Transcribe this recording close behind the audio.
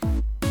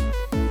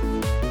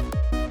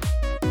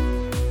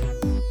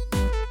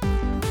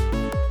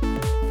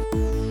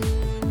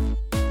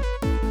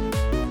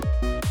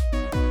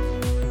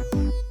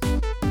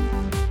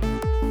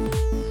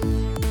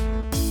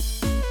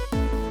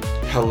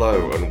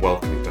Hello and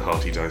welcome to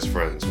Hearty Dice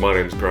Friends. My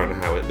name's Grant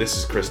Howard, this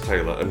is Chris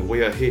Taylor, and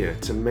we are here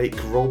to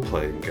make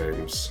role-playing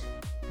games.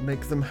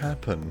 Make them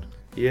happen.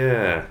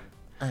 Yeah.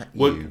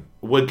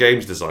 We're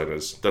games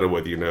designers. Don't know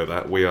whether you know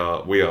that. We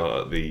are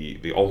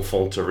the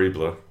enfant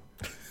terrible,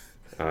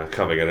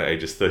 coming in at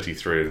ages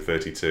 33 and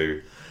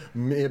 32.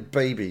 Mere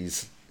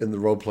babies in the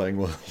role-playing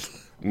world.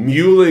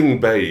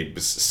 Mewling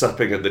babes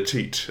supping at the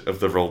teat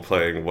of the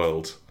role-playing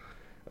world.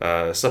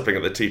 Supping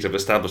at the teat of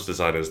established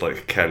designers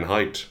like Ken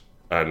Hite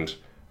and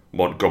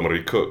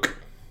Montgomery Cook.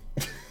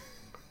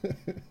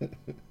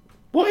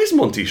 What is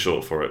Monty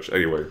short for it?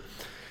 Anyway,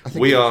 I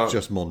think it's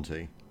just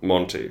Monty.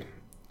 Monty.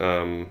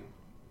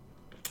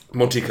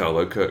 Monte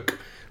Carlo Cook.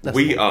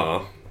 We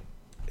are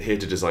here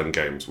to design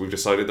games. We've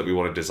decided that we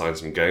want to design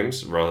some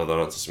games rather than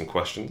answer some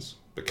questions,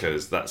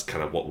 because that's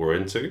kind of what we're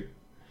into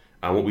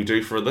and what we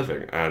do for a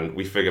living. And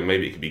we figure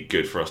maybe it could be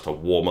good for us to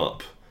warm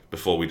up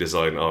before we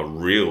design our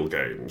real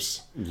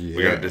games. Yeah.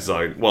 We're going to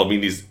design... Well, I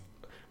mean, these...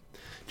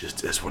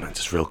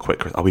 Just real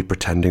quick. Are we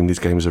pretending these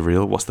games are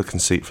real? What's the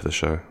conceit for the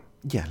show?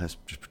 Yeah, let's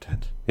just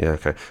pretend. Yeah,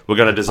 okay. We're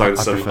going to design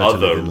some prefer to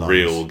live other in lies.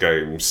 real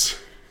games.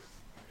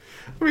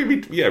 I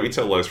mean, we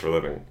tell lies for a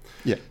living.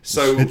 Yeah,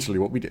 So- essentially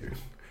what we do.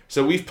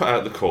 So we've put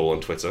out the call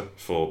on Twitter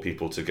for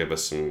people to give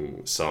us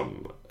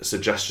some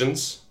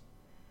suggestions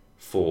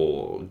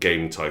for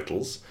game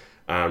titles,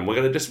 and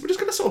we're just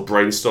gonna sort of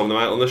brainstorm them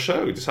out on the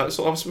show. Just sort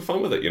of have some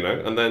fun with it,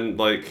 and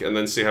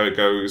then see how it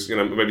goes.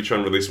 Maybe try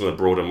and release them on the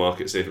broader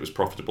market, see if it was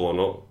profitable or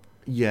not.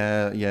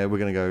 Yeah, we're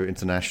going to go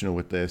international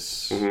with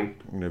this.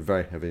 Mm-hmm.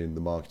 Very heavy in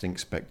the marketing.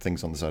 Expect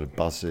things on the side of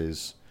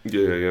buses.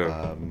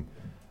 Yeah.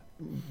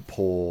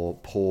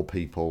 Poor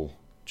people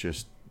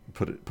just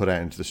put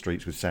out into the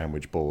streets with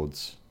sandwich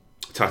boards.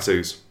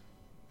 Tattoos.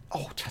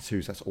 Oh,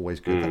 tattoos! That's always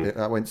good.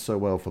 That went so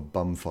well for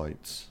bum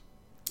fights.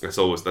 That's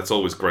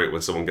always great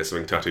when someone gets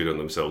something tattooed on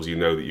themselves. You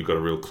know that you've got a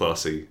real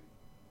classy.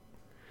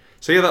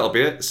 So yeah, that'll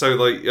be it. So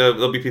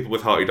there'll be people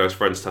with Hearty Dice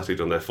Friends tattooed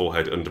on their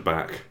forehead and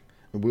back.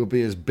 We'll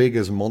be as big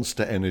as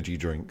Monster Energy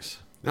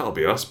drinks. That'll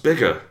be us.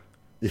 Bigger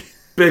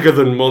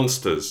than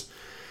monsters.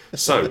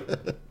 So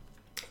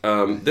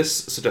this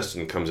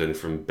suggestion comes in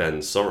from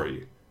Ben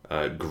Sorry,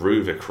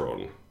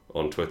 Groovicron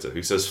on Twitter,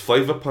 who says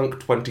Flavorpunk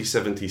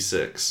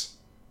 2076.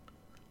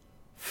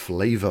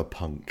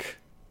 Flavorpunk.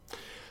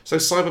 So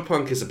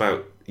cyberpunk is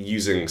about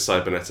using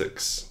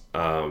cybernetics,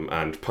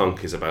 and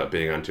punk is about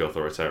being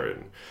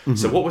anti-authoritarian. Mm-hmm.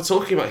 So what we're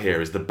talking about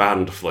here is the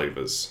banned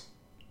flavors.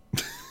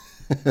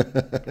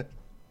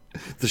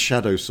 The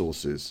shadow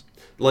sauces.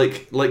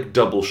 Like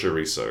double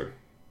chorizo.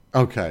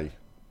 Okay.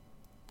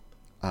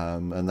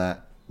 And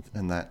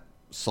that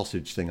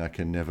sausage thing I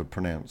can never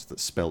pronounce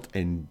that's spelt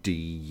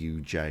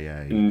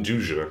N-D-U-J-A.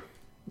 Nduja.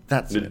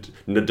 That's it.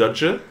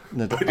 Nadudja?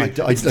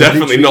 It's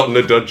definitely not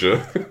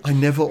Nadudja. I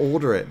never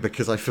order it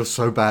because I feel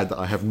so bad that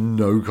I have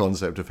no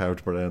concept of how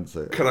to pronounce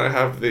it. Can I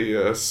have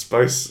the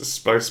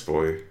Spice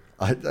Boy?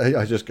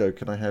 I just go,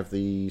 can I have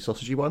the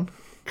sausagey one?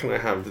 Can I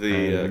have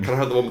the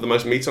one with the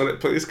most meat on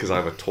it, please? Because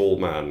I'm a tall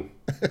man,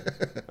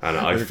 and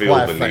I feel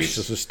the need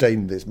to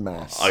sustain this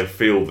mass. I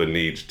feel the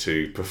need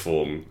to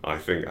perform. I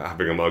think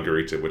having a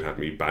margarita would have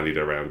me bandied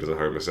around as a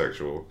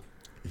homosexual.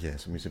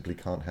 Yes, and we simply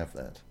can't have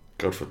that.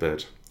 God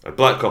forbid. A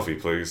black coffee,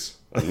 please,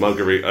 and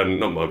margarita, and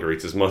not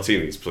margaritas,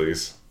 martinis,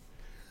 please.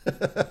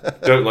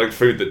 Don't like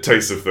food that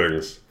tastes of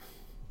things.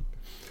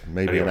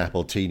 Maybe an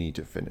appletini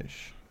to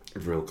finish.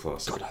 Real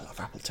classic. God, I love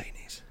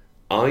appletinis.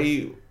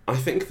 I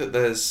think that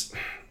there's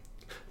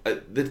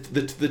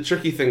the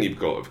tricky thing you've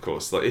got, of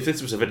course. Like if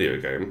this was a video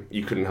game,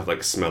 you couldn't have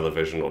like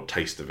smell-o-vision or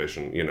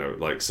taste-o-vision.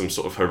 Like some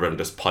sort of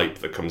horrendous pipe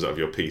that comes out of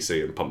your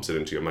PC and pumps it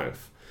into your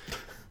mouth,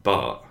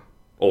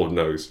 or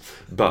nose,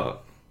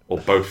 or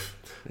both.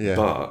 Yeah.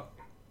 But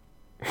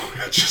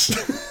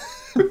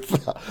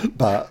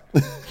but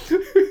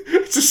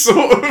it's a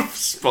sort of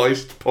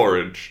spiced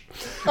porridge,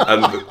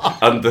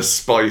 and the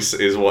spice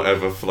is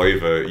whatever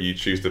flavour you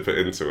choose to put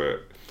into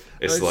it.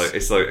 It's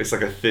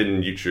like a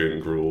thin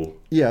nutrient gruel.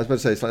 Yeah, I was about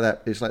to say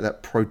it's like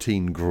that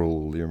protein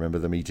gruel. You remember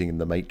them eating in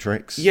The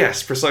Matrix?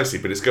 Yes, precisely.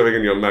 But it's going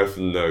in your mouth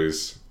and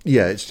nose.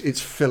 Yeah,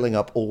 it's filling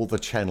up all the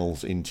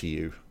channels into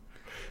you.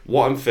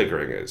 What I'm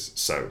figuring is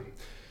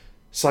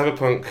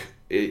cyberpunk.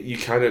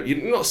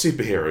 You're not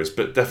superheroes,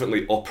 but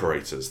definitely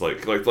operators,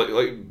 like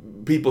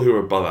people who are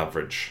above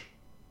average.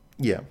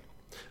 Yeah.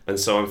 And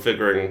so I'm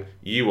figuring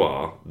you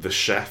are the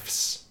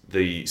chefs,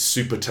 the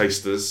super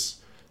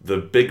tasters, the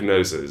big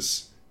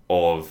noses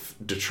of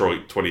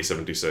Detroit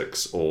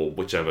 2076, or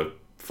whichever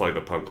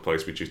Flavorpunk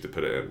place we choose to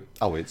put it in.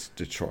 Oh, it's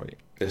Detroit.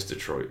 It's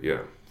Detroit,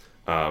 yeah.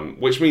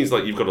 Which means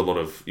like you've got a lot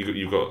of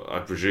you've got I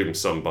presume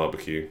some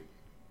barbecue.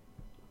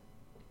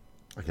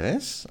 I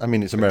guess. I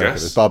mean, it's America.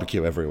 There's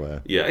barbecue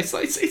everywhere. Yeah, it's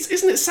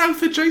isn't it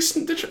south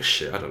adjacent Detroit?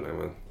 Shit, I don't know,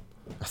 man.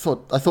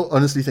 I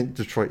honestly think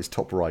Detroit is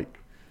top right.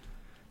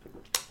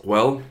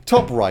 Well,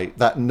 top right,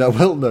 that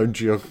well-known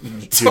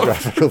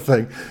geographical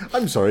thing.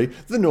 I'm sorry,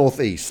 the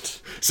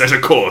northeast. Set a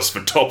course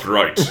for top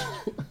right.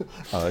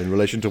 In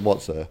relation to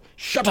what, sir?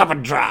 Shut up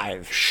and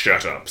drive.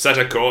 Shut up. Set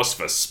a course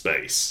for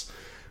space.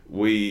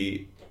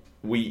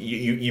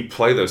 you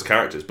play those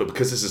characters, but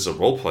because this is a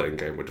role-playing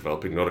game we're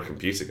developing, not a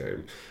computer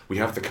game, we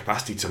have the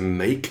capacity to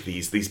make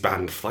these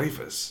banned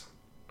flavors.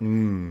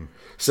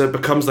 So it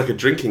becomes like a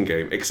drinking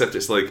game, except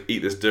it's like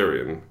eat this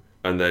durian,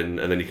 and then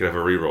you can have a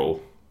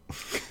reroll.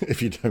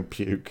 If you don't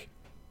puke.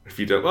 If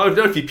you don't, well,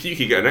 no, if you puke,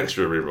 you get an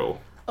extra reroll.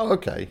 Oh,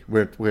 okay.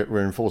 We're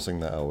enforcing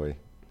that, are we?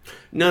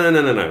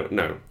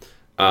 No.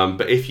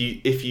 But if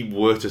you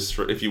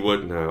were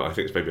no, I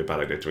think it's maybe a bad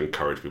idea to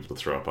encourage people to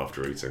throw up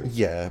after eating.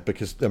 Yeah,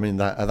 because I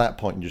mean at that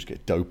point you just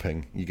get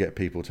doping. You get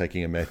people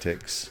taking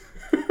emetics.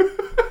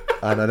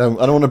 And I don't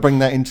want to bring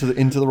that into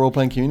the role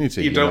playing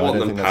community. You don't want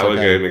them power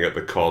gaming at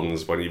the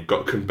cons when you've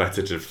got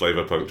competitive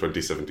Flavorpunk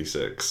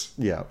 2076.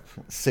 Yeah,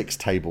 6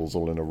 tables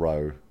all in a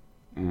row.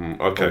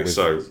 Okay,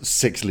 so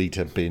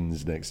 6-litre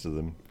bins next to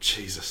them.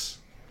 Jesus,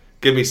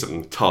 give me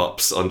some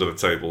tarps under the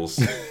tables.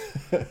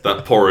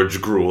 That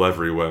porridge gruel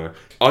everywhere.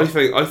 I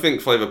think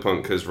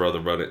Flavorpunk has rather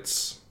run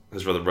its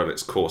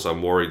course.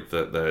 I'm worried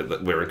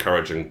that we're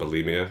encouraging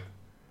bulimia.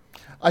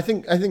 I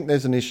think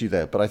there's an issue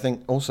there, but I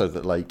think also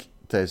that like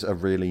there's a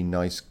really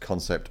nice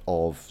concept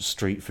of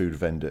street food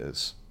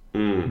vendors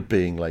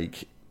being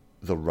like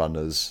the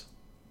runners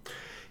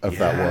of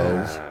that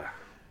world.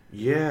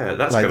 Yeah,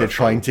 that's like kind they're of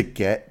trying fun. to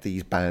get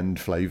these banned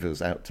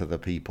flavors out to the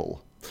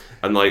people.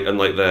 And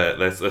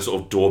they're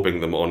sort of daubing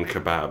them on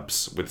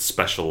kebabs with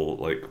special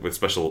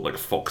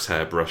fox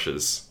hair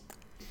brushes.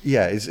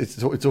 Yeah,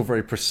 it's all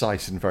very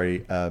precise and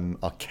very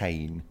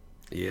arcane.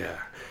 Yeah.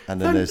 And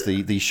then there's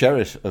the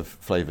sheriff of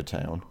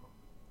Flavortown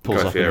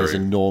pulls Guy up in this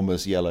Fieri.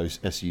 enormous yellow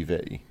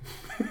SUV,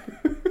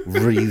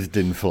 wreathed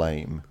in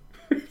flame,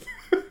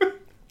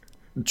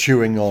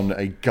 chewing on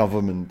a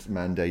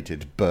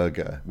government-mandated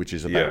burger, which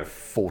is about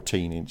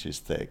 14 inches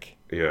thick.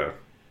 Yeah.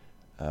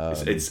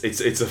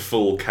 It's a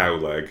full cow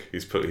leg.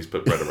 He's put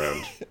bread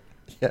around.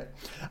 Yeah,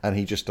 and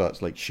he just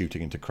starts like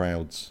shooting into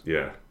crowds.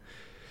 Yeah.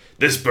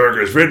 This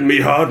burger's ridden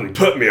me hard and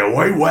put me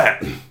away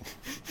wet.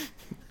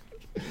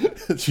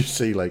 You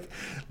see, like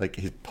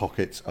his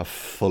pockets are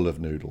full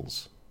of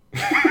noodles.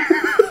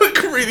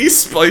 Like really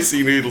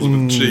spicy noodles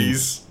with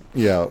cheese.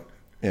 Yeah,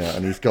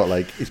 and he's got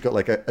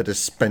a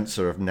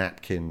dispenser of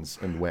napkins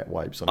and wet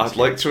wipes on his I'd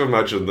like to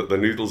imagine that the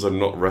noodles are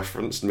not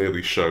referenced,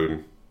 merely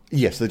shown.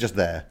 Yes, they're just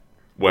there.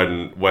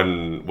 When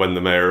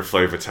the mayor of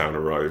Flavortown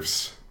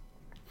arrives,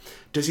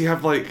 does he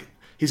have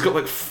he's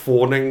got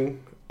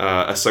fawning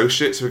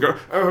associates who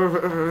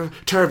go,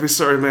 terribly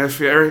sorry, Mayor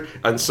Fieri,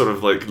 and sort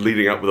of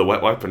leading up with a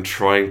wet wipe and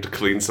trying to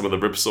clean some of the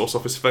rib sauce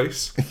off his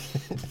face.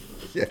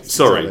 Yes,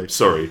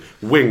 Sorry,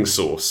 wing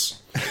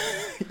sauce.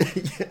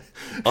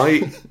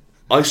 I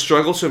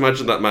struggle to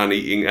imagine that man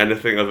eating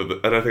anything other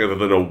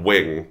than a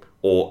wing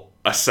or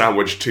a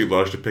sandwich too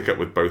large to pick up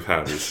with both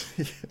hands.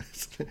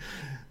 Yes.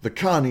 The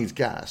car needs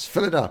gas.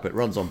 Fill it up. It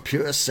runs on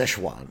pure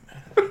Szechuan.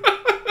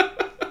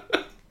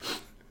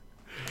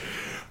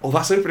 Well,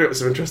 that's opening up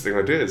some interesting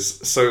ideas.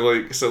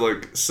 So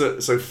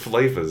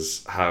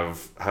flavors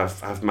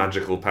have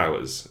magical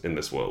powers in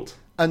this world.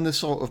 And the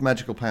sort of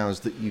magical powers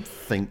that you'd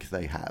think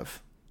they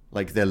have.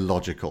 Like, they're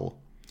logical.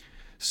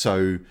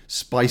 So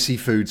spicy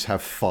foods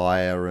have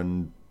fire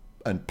and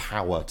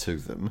power to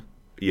them.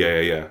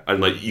 Yeah.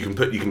 And you can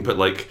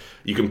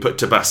put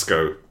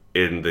Tabasco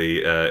in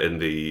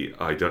the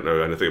I don't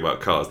know anything about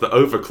cars. The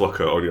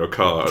overclocker on your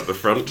car at the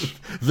front.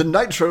 The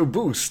Nitro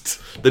Boost.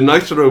 The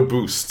Nitro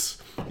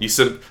Boost.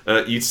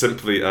 You'd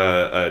simply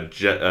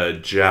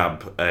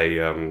jab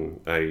a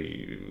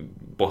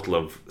bottle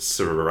of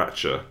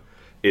sriracha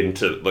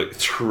into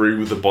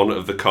through the bonnet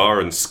of the car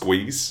and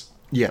squeeze.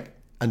 Yeah,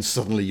 and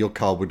suddenly your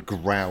car would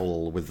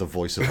growl with the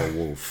voice of a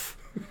wolf.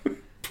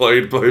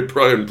 Played by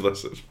Brian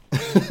Blessed.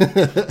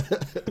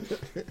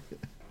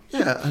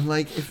 Yeah, and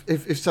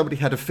if somebody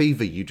had a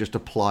fever, you just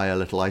apply a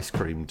little ice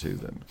cream to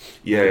them.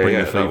 Yeah, Bring yeah,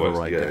 the that fever works.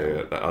 right Yeah,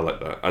 down. yeah, I like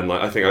that. And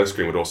I think ice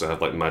cream would also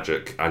have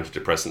magic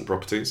antidepressant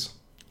properties.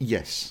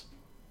 Yes.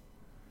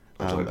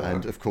 Like that.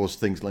 And of course,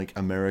 things like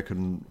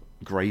American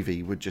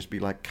gravy would just be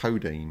like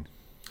codeine.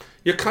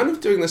 You're kind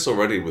of doing this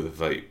already with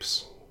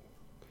vapes.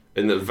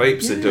 In that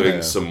vapes are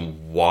doing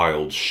some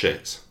wild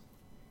shit.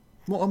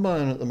 What am I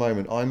on at the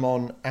moment? I'm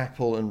on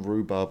apple and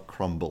rhubarb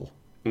crumble.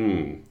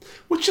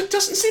 Which it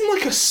doesn't seem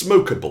like a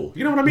smokable.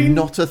 You know what I mean?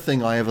 Not a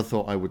thing I ever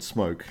thought I would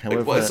smoke.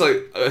 However, Well, it's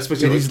I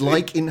suppose it is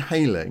like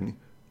inhaling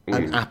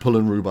an apple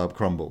and rhubarb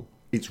crumble.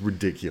 It's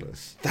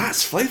ridiculous.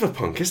 That's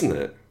Flavorpunk, isn't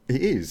it?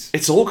 It is.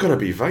 It's all going to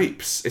be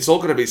vapes. It's all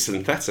going to be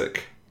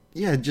synthetic.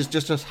 Yeah,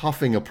 just us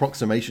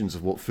approximations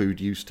of what food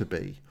used to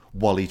be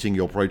while eating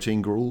your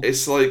protein gruel.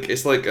 It's like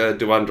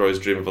Do Androids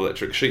Dream of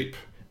Electric Sheep?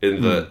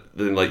 In that,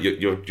 then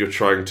you're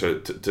trying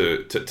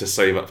to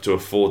save up to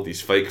afford these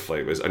fake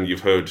flavors, and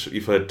you've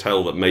heard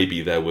tell that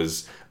maybe there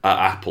was an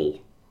apple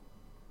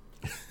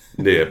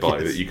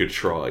nearby that you could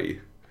try,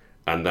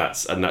 and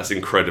that's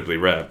incredibly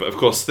rare. But of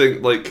course,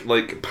 think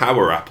like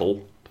Power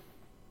Apple,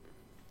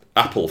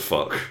 Apple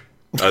fuck,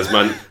 as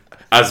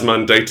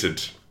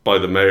mandated by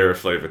the mayor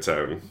of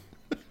Flavortown.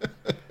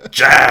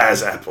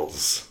 Jazz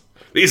apples.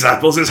 These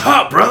apples is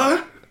hot,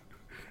 brother.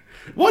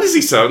 What does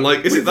he sound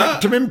like? Is it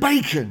that? Vitamin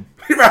bacon.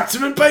 He wrapped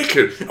him in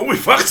bacon, and we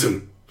fucked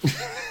him.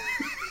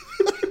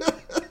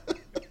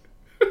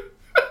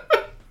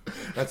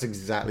 That's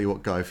exactly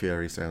what Guy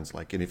Fieri sounds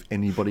like. And if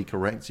anybody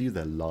corrects you,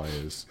 they're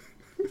liars.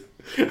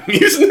 I'm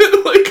using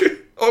it like an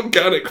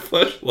organic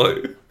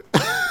fleshlight.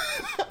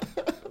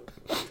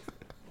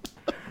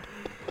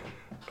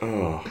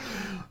 Oh.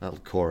 That'll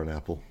core an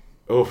apple.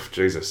 Oh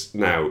Jesus!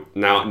 Now,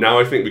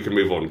 I think we can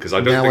move on because I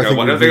don't Now think I think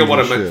I we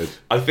want to really make. should.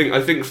 I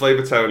think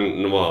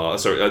Flavortown Noir.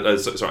 Sorry,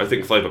 I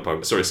think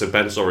Flavorpunk. Sorry, so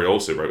Ben Sorry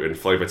also wrote in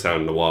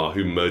Flavortown Noir,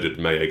 who murdered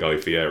Mayor Guy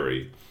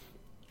Fieri.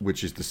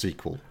 Which is the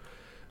sequel.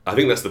 I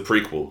think that's the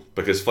prequel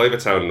because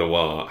Flavortown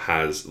Noir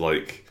has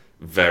like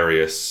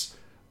various.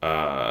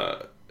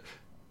 If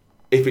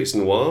it's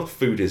noir,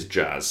 food is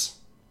jazz,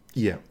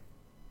 Yeah.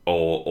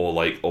 or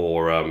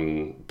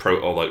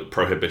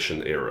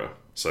Prohibition era.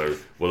 So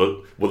we're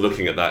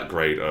looking at that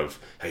grade of,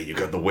 hey, you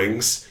got the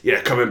wings?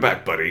 Yeah, coming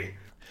back, buddy.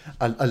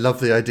 I love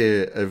the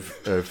idea of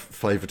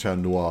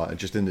Flavortown Noir and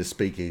just in this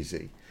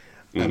speakeasy.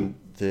 And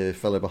the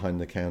fellow behind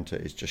the counter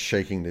is just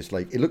shaking this,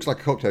 like, it looks like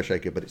a cocktail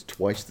shaker, but it's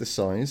twice the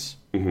size.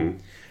 Mm-hmm.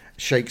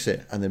 Shakes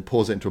it and then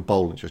pours it into a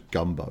bowl and it's just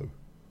gumbo.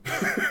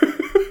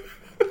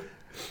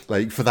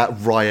 Like, for that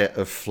riot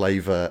of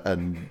flavour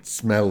and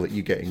smell that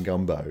you get in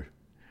gumbo.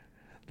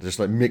 Just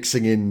like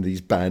mixing in these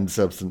banned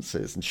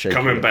substances and shaking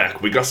Coming it.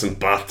 back, we got some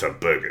bathtub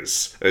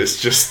burgers.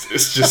 It's just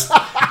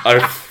a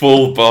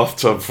full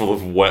bathtub full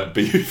of wet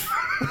beef.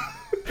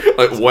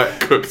 Like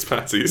wet cooked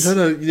patties.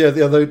 No,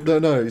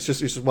 it's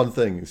just one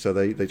thing. So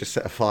they just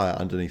set a fire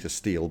underneath a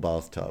steel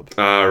bathtub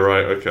Ah,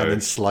 right, okay. and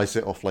then slice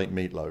it off like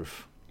meatloaf.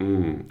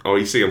 Oh,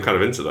 you see, I'm kind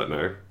of into that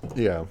now.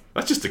 Yeah,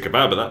 That's just a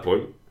kebab at that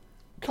point.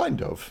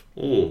 kind of.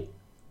 Mm.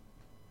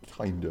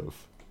 Kind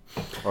of.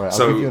 All right,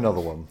 So- I'll give you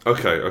another one.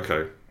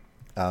 Okay.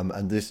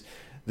 And this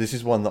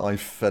is one that I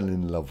fell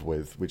in love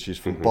with, which is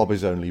from Bob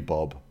is Only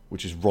Bob,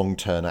 which is Wrong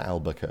Turn at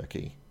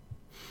Albuquerque.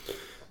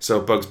 So,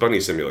 Bugs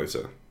Bunny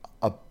Simulator.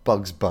 A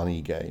Bugs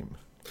Bunny game.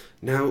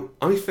 Now,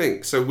 I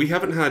think so. We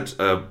haven't had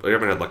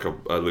like a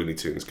Looney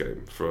Tunes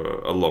game for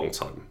a long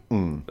time.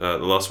 The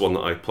last one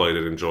that I played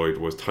and enjoyed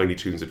was Tiny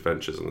Toons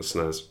Adventures on the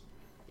SNES.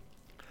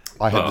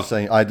 I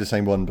had the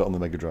same one, but on the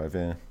Mega Drive.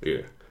 Yeah.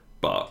 Yeah,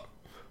 but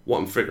what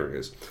I'm figuring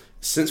is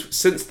since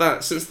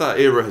that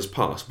era has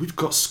passed, we've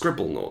got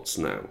Scribblenauts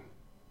now,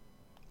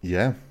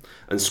 Yeah.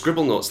 and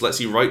Scribblenauts lets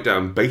you write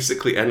down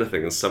basically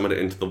anything and summon it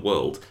into the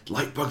world,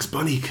 like Bugs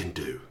Bunny can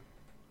do.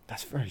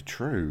 That's very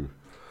true.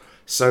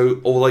 So,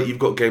 or like you've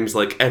got games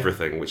like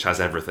Everything, which has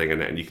everything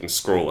in it, and you can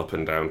scroll up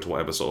and down to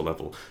whatever sort of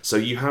level. So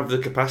you have the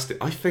capacity.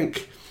 I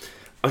think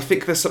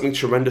there's something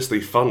tremendously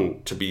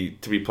fun to be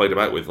played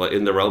about with, like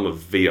in the realm of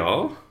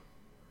VR.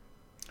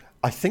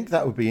 I think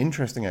that would be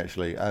interesting,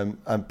 actually, and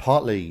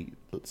partly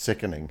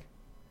sickening,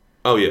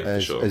 Oh yeah, for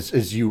as, sure.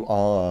 as you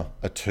are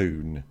a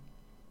toon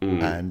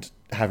and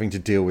having to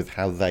deal with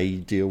how they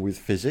deal with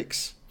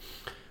physics.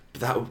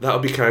 That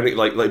would be kind of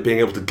like being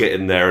able to get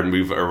in there and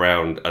move it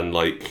around and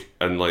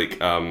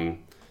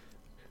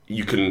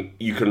you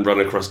can run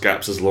across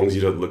gaps as long as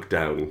you don't look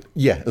down.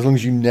 Yeah, as long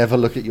as you never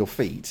look at your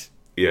feet,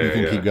 Yeah, you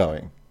can keep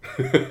going.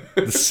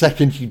 The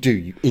second you do,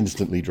 you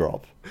instantly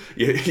drop.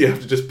 You have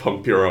to just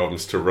pump your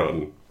arms to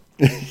run.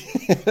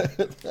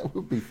 That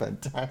would be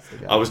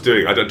fantastic. I was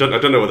doing. I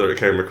don't know whether it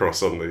came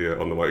across on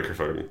the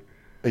microphone.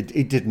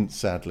 It didn't,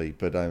 sadly,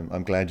 but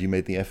I'm glad you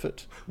made the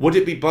effort. Would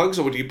it be Bugs,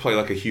 or would you play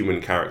like a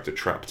human character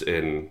trapped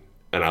in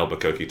an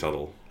Albuquerque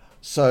tunnel?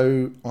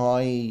 So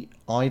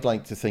I'd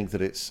like to think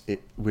that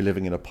we're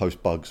living in a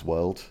post-Bugs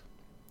world.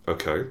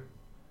 Okay.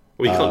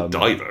 Well, you can't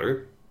die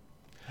though.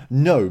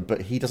 No,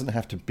 but he doesn't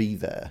have to be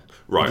there.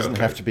 Right, He doesn't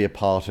okay. have to be a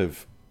part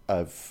of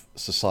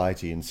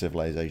society and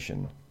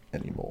civilization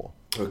anymore.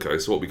 Okay,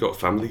 so what we got?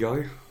 Family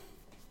Guy.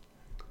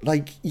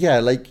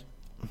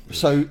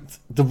 So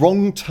the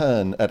wrong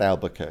turn at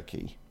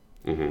Albuquerque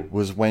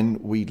was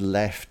when we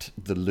left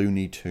the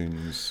Looney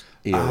Tunes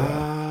era.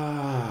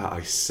 Ah,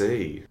 I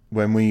see.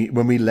 When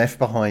we left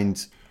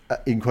behind,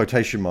 in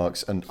quotation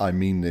marks, and I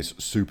mean this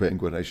super in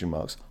quotation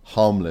marks,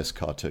 harmless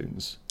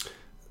cartoons.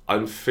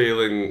 I'm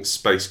feeling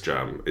Space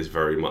Jam is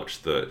very much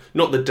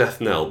not the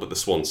death knell, but the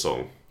swan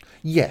song.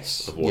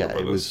 Yes, Of Warner yeah,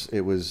 Brothers.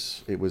 it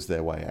was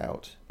their way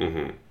out.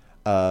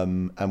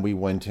 And we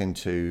went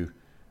into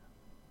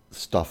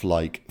stuff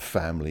like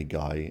Family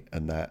Guy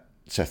and that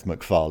Seth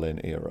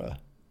MacFarlane era.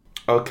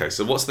 Okay,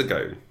 so what's the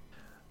game?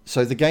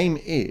 So the game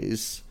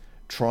is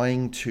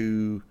trying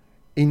to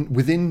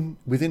within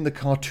the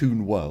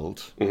cartoon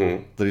world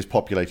that is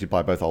populated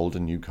by both old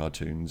and new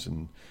cartoons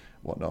and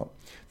whatnot.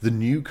 The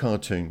new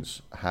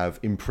cartoons have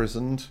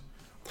imprisoned,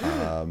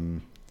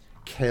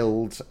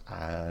 killed,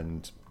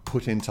 and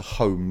put into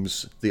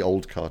homes the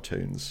old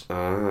cartoons,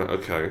 Ah,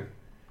 okay.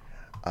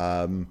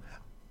 and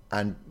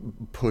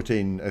put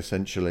in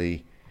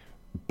essentially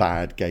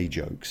bad gay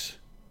jokes.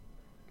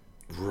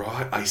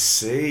 Right, I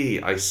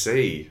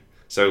see.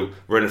 So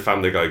we're in a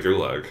Family Guy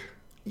gulag.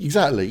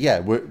 Exactly. Yeah,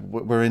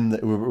 we're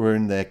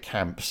in their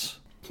camps.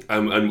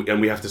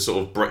 And we have to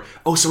sort of break.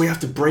 Oh, so we have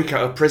to break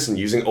out of prison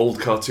using old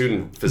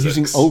cartoon physics.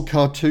 Using old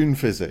cartoon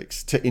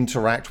physics to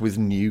interact with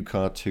new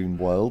cartoon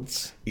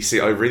worlds. You see,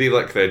 I really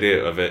like the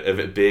idea of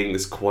it being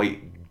this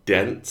quite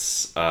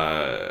dense,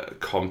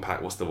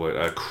 compact. What's the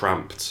word?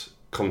 Cramped,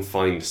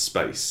 confined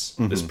space.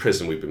 This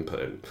prison we've been put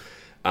in,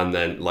 and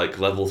then like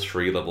level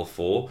 3, level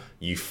 4,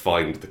 you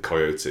find the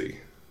coyote.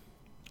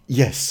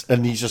 Yes,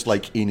 and he's just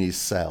like in his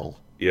cell.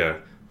 Yeah.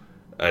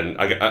 And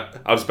I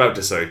was about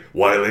to say,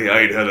 Wiley, I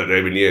ain't heard that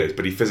name in years,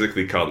 but he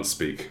physically can't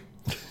speak.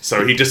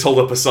 So he just hold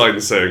up a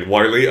sign saying,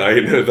 Wiley, I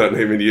ain't heard that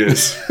name in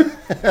years.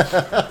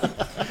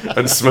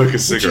 And smoke a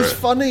cigarette. Which is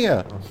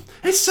funnier.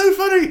 It's so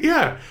funny,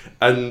 yeah.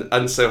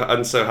 And so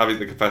having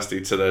the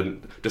capacity to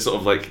then just sort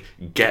of like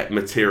get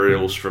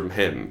materials from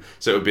him.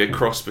 So it would be a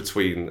cross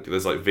between,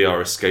 there's like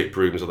VR escape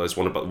rooms, or there's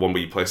one where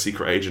you play a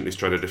secret agent who's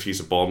trying to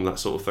defuse a bomb, that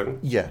sort of thing.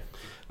 Yeah.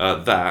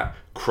 That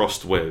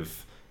crossed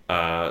with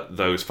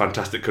those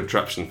fantastic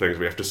contraption things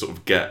where you have to sort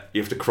of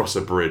you have to cross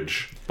a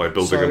bridge by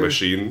building a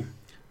machine.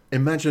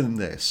 Imagine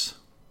this.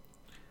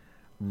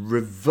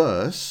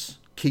 Reverse,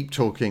 keep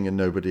talking and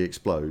nobody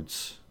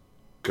explodes.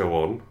 Go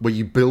on. Where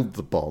you build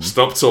the bomb.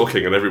 Stop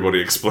talking and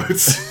everybody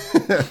explodes.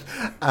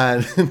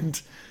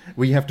 And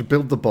we have to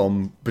build the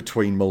bomb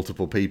between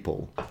multiple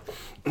people.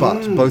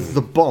 But both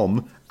the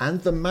bomb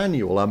and the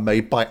manual are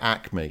made by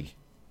Acme.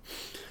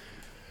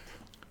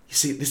 You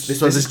see, this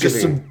there's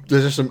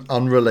just some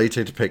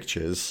unrelated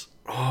pictures.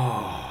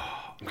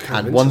 Oh, I'm kind of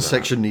and into one that.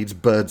 section needs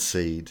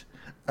birdseed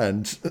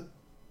and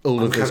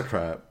all of this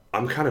crap.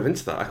 I'm kind of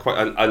into that. I quite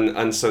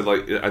and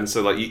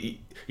so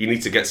you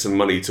need to get some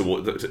money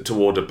toward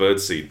a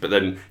birdseed, but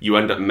then you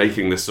end up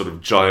making this sort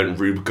of giant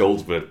Rube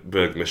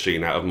Goldberg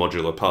machine out of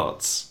modular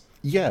parts.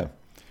 Yeah,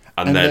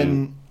 and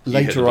then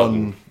later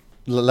on.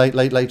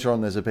 Later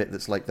on, there's a bit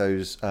that's like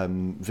those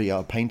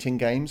VR painting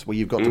games where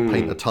you've got to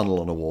paint a tunnel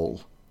on a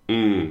wall.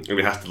 And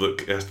it has to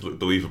look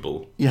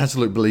believable. It has to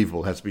look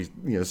believable. It has to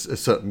be a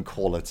certain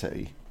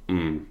quality.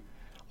 You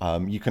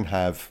can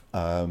have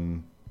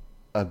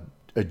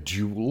a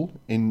duel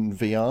in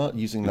VR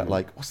using that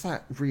what's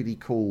that really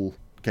cool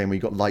game where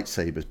you got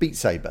lightsabers? Beat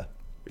Saber.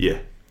 Yeah.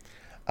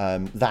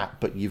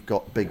 But you've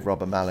got big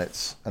rubber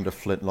mallets and a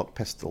flintlock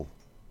pistol.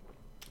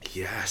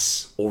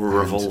 Yes, or a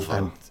revolver.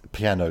 And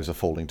pianos are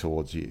falling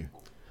towards you.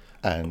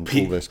 And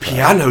all this crap.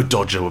 Piano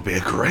Dodger would be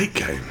a great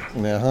game.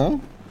 Uh-huh.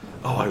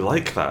 Oh, I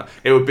like that.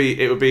 It would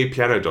be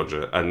Piano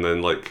Dodger, and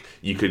then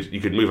you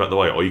could move out the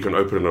way, or you can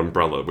open an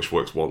umbrella, which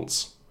works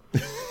once.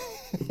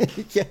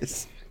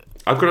 Yes.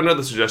 I've got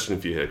another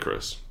suggestion for you here,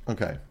 Chris.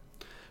 Okay.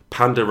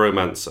 Panda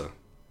Romancer.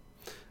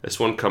 This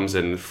one comes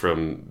in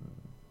from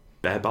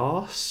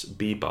Bebars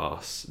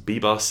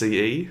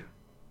CE.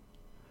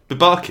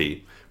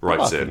 Bibaki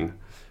writes in,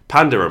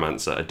 Panda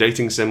Romancer, a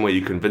dating sim where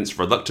you convince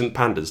reluctant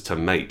pandas to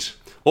mate.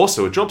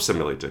 Also a job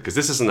simulator, because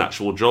this is an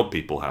actual job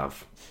people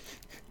have.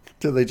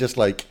 Do they just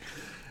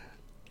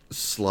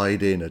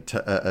slide in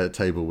a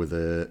table with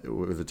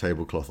a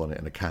tablecloth on it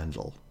and a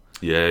candle?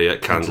 Yeah,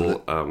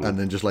 candle. And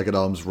then just an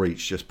arm's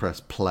reach, just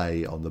press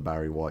play on the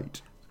Barry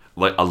White.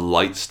 Like a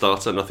light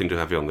starter, nothing too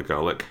heavy on the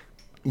garlic.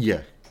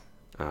 Yeah.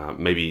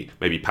 Maybe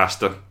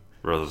pasta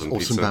rather than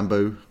pizza. Or some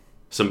bamboo.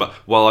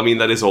 Well, I mean,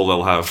 that is all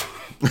they'll have.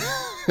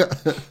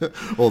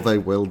 Or they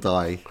will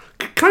die.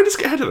 Can I just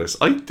get ahead of this?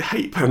 I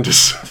hate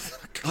pandas.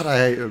 God, I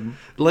hate them.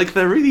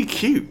 They're really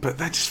cute, but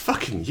they're just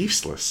fucking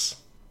useless.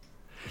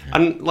 Yeah.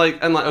 And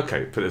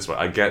okay, put it this way,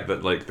 I get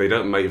that they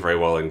don't mate very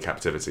well in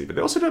captivity, but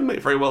they also don't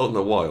mate very well in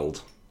the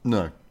wild.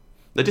 No.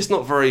 They're just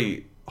not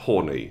very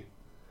horny.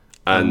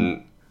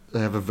 And they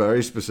have a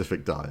very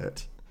specific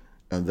diet,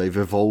 and they've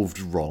evolved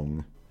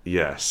wrong.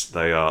 Yes,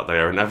 they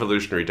are an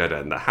evolutionary dead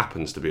end that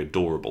happens to be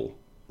adorable.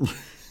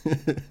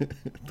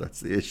 That's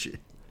the issue.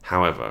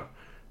 However,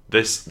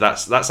 that's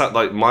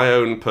my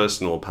own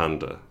personal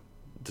panda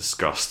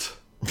disgust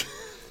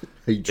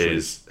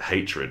is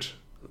hatred,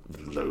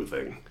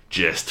 loathing.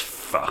 Just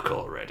fuck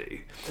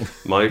already.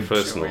 My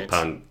personal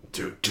panda,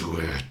 do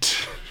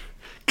it.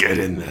 Get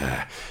in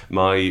there.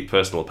 My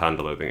personal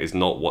panda loathing is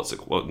not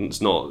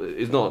it's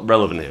not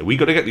relevant here. We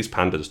got to get these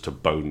pandas to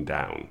bone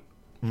down.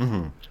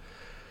 Mm-hmm.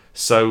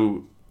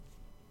 So,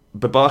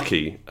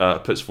 Babaki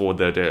puts forward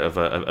the idea of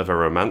a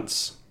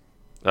romance.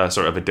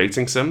 Of a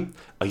dating sim.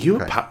 Are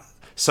you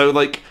So,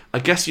 I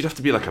guess you'd have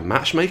to be a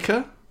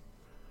matchmaker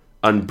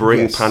and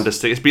bring pandas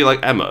to... It'd be like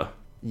Emma.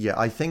 Yeah,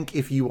 I think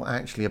if you were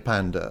actually a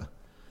panda,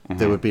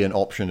 there would be an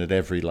option at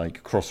every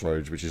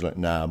crossroads, which is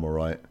nah, I'm all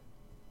right.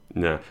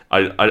 Yeah,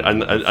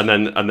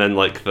 and then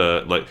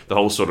the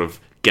whole sort of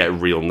get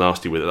real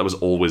nasty with it. That was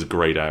always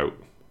grayed out.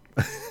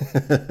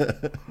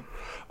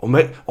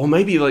 or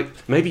maybe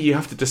you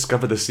have to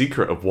discover the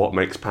secret of what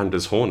makes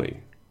pandas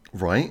horny.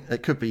 Right,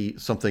 it could be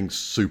something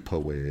super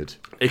weird.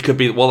 It could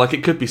be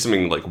it could be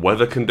something like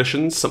weather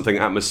conditions, something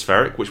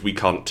atmospheric which we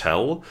can't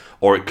tell,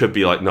 or it could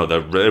be no,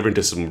 they're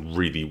into some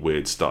really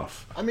weird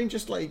stuff. I mean,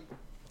 just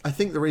I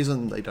think the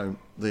reason they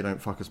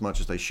don't fuck as much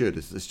as they should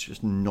is there's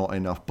just not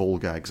enough ball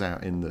gags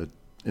out in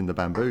the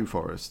bamboo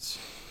forests.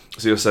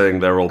 So you're saying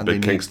they're all And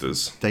big they need-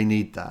 kinksters? They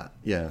need that,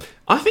 yeah.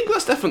 I think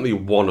that's definitely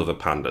one of the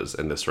pandas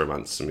in this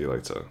romance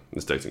simulator,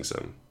 this dating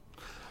sim.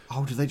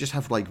 Oh, do they just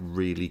have like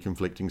really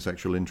conflicting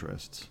sexual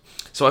interests?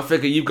 So I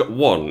figure you've got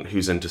one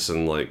who's into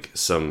some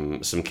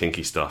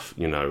kinky stuff,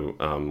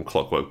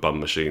 clockwork bum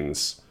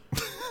machines,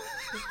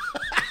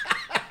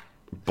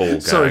 ball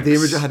gags. Sorry, the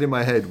image I had in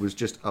my head was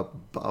just a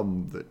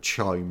bum that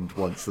chimed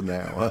once an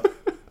hour.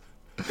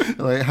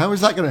 Like, how is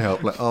that going to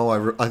help? Like,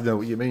 I know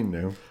what you mean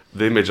now.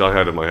 The image I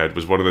had in my head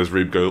was one of those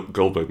Rube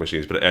Goldberg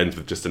machines, but it ends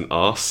with just an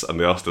arse, and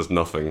the arse does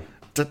nothing.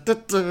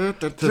 Because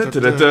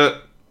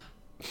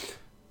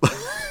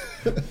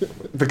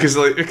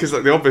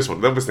the obvious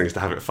thing is to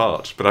have it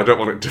fart, but I don't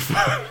want it to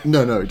fart.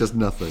 No, it does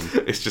nothing.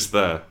 It's just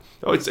there.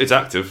 Oh, it's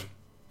active.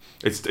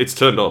 It's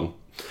turned on.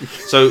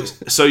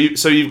 So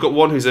you've got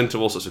one who's into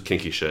all sorts of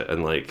kinky shit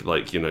and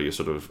like your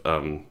sort of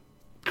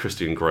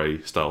Christian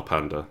Grey style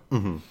panda,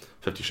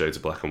 50 Shades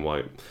of Black and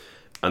White,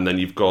 and then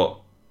you've got.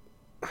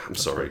 I'm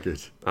sorry.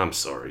 Good. I'm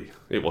sorry.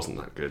 It wasn't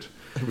that good.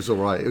 It was all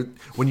right.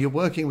 When you're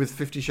working with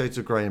 50 Shades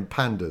of Grey and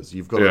pandas,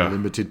 you've got a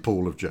limited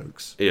pool of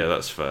jokes. Yeah,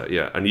 that's fair.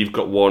 Yeah, and you've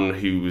got one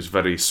who's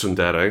very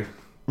tsundere,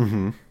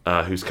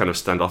 who's kind of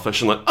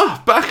standoffish and like,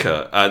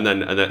 Baka, and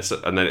then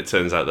it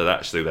turns out that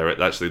actually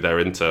they're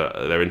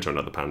into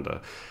another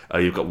panda.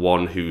 You've got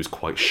one who's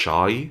quite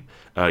shy.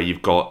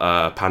 You've got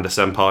Panda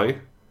Senpai,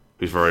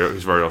 who's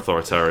very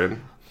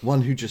authoritarian.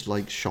 One who just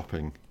likes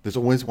shopping. There's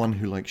always one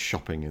who likes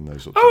shopping in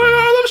those sorts of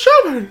I love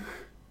shopping.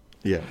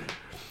 Yeah.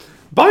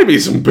 Buy me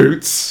some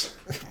boots.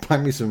 Buy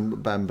me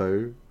some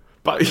bamboo.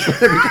 But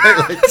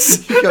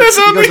You go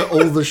to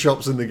all the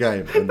shops in the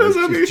game and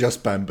there's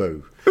just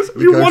bamboo.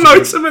 you one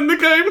item in the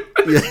game.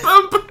 It's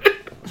bamboo.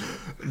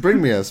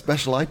 Bring me a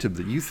special item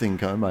that you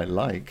think I might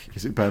like.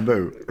 Is it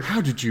bamboo?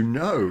 How did you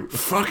know?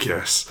 Fuck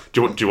yes.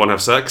 Do you want to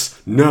have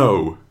sex?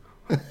 No.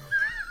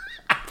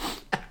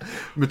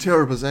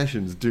 Material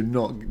possessions do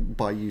not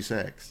buy you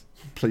sex.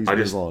 Please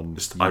move on.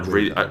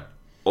 The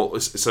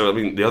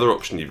other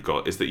option you've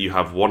got is that you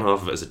have one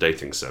half of it as a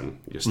dating sim,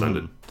 your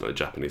standard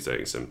Japanese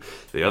dating sim.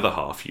 The other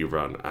half you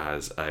run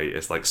as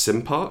it's like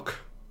sim park.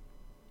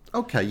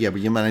 Okay, yeah,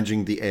 but you're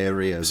managing the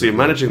area. So you're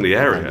managing the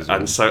area,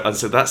 and so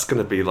that's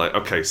going to be like,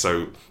 okay,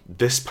 so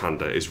this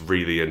panda is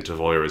really into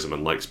voyeurism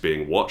and likes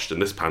being watched, and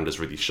this panda's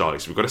really shy.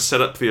 So we've got to set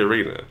up the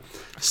arena.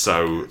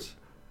 So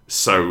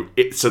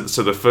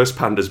the first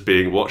panda's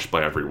being watched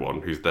by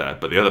everyone who's there,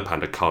 but the other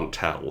panda can't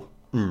tell,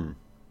 and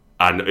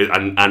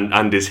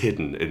is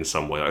hidden in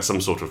some way, like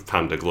some sort of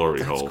panda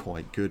glory hole. That's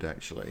quite good,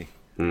 actually.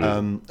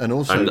 And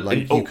also,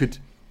 you could,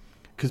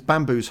 because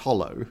bamboo's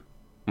hollow.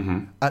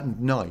 At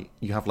night,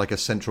 you have like a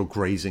central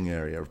grazing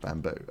area of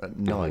bamboo. At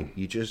night,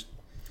 you just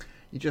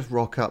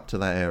rock up to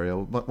that area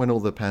when all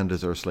the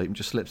pandas are asleep and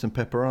just slip some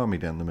pepperami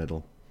down the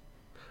middle.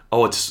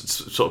 Oh, it's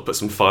sort of put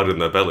some fire in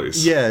their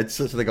bellies. Yeah,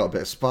 so they got a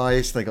bit of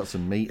spice. They got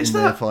some meat in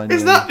there. Finally,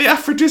 is that the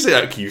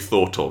aphrodisiac you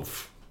thought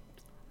of?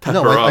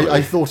 Pepperami. No,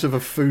 I thought of a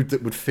food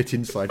that would fit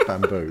inside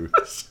bamboo.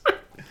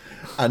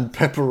 And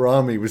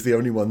pepperami was the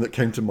only one that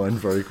came to mind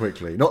very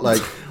quickly. Not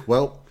like,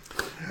 well,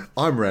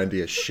 I'm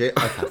randy as shit.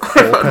 I've had 4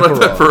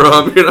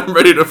 pepperami and I'm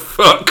ready to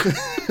fuck.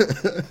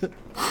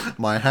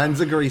 My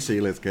hands are greasy.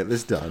 Let's get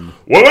this done.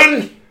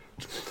 Woman!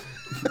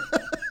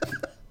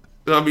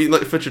 I mean,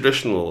 like for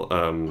traditional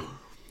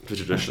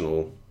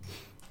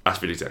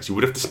aphrodisiacs, you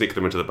would have to sneak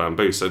them into the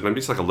bamboo. So maybe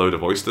it's like a load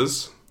of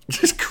oysters.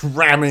 Just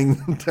cramming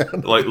them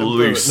down. Like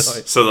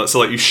loose.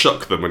 So you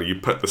shuck them and you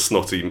put the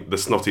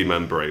snotty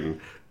membrane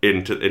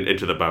into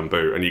the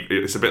bamboo. And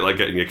it's a bit like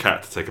getting your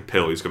cat to take a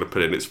pill. He's going to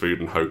put in its food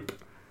and hope.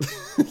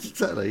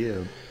 Exactly,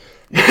 yeah.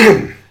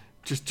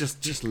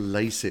 just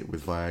lace it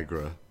with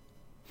Viagra.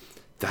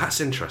 That's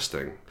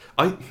interesting.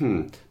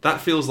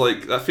 That feels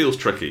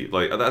tricky.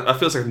 Like that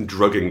feels like I'm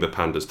drugging the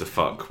pandas to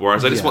fuck.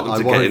 Whereas I just want them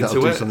to get into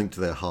do it. Something to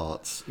their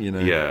hearts, you know.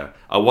 Yeah,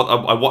 I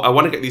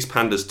want to get these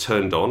pandas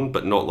turned on,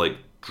 but not like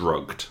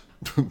drugged.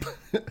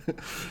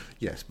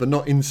 Yes, but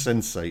not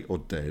insensate or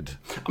dead.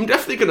 I'm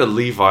definitely going to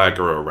leave Viagra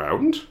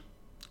around,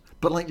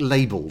 but like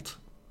labelled.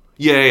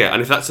 Yeah,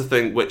 and if that's a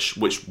thing, which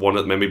maybe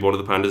one of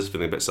the pandas is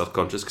feeling a bit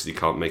self-conscious because you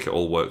can't make it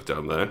all work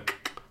down there.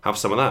 Have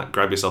some of that.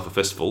 Grab yourself a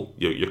fistful.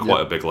 You're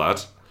quite a big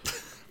lad.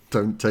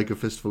 Don't take a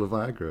fistful of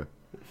Viagra.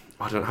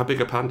 I don't know. How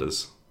big are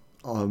pandas?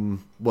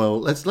 Well,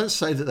 let's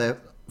say that they're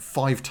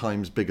 5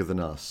 times bigger than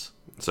us.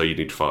 So you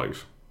need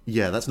 5.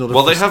 Yeah, that's not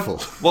a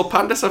fistful.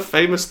 Pandas have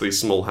famously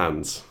small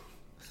hands.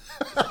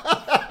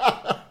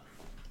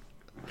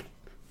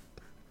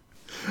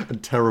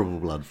 And terrible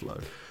blood flow.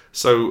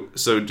 So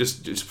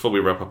just before we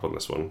wrap up on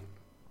this one,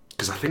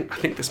 because I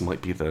think this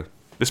might be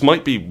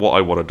what I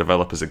want to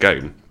develop as a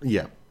game.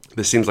 Yeah.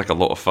 This seems like a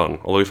lot of fun.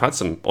 Although we've had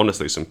some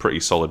pretty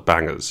solid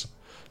bangers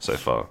so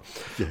far.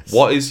 Yes.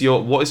 What is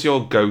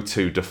your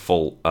go-to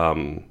default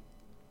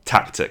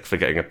tactic for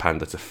getting a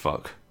panda to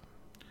fuck?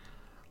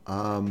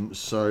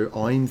 So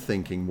I'm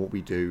thinking what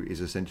we do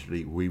is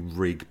essentially we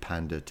rig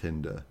Panda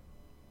Tinder.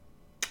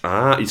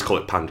 You just call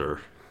it Pander.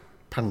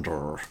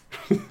 Pander.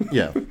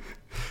 Yeah.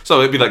 So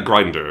it'd be like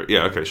Grindr.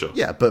 Yeah, okay, sure.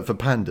 Yeah, but for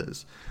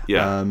pandas.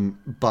 Yeah.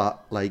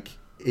 But like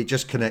it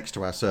just connects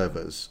to our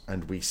servers,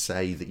 and we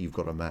say that you've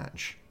got a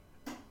match.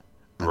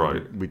 And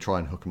Right. we try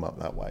and hook them up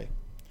that way.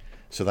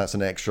 So that's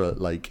an extra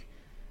like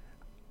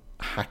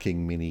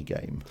hacking mini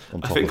game.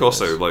 On top I think of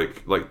also this.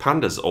 like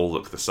pandas all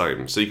look the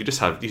same, so you could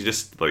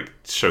just like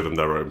show them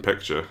their own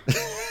picture.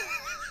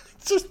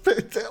 It's just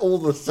they're all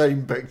the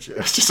same picture.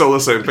 It's just all the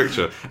same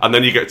picture, and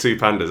then you get two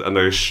pandas, and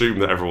they assume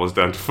that everyone's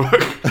down to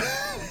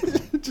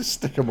fuck. Just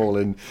stick them all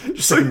in.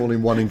 Stick them all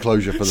in one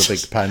enclosure for the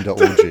big panda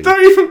orgy.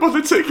 Don't even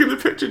bother taking the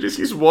picture. Just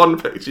use one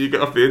picture you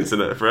get off the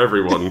internet for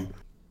everyone.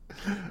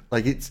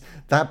 Like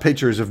that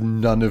picture is of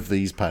none of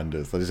these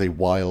pandas. That is a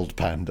wild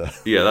panda.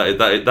 Yeah,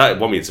 that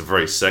one means a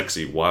very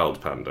sexy wild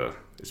panda.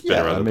 It's been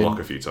Yeah, around I the mean, block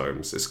a few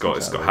times. It's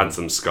got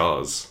handsome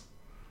scars.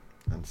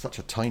 And such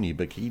a tiny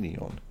bikini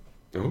on.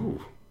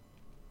 Oh,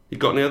 you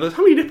got any others?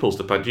 How many nipples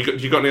to panda?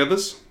 You got any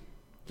others?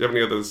 Do you have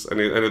any others?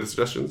 Any other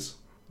suggestions?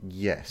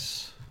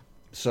 Yes.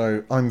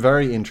 So I'm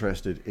very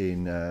interested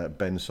in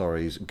Ben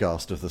Sorry's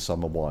Ghast of the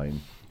Summer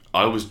Wine.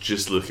 I was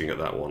just looking at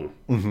that one.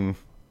 Mm-hmm.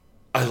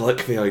 I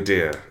like the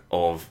idea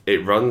of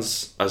it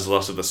runs as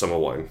Last of the Summer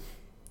Wine,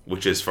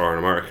 which is for our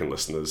American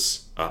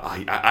listeners.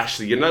 I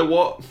actually, you know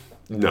what?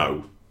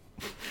 No.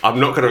 I'm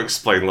not going to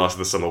explain Last of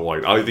the Summer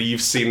Wine. Either you've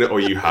seen it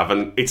or you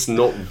haven't. It's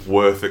not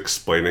worth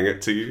explaining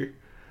it to you.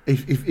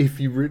 If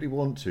you really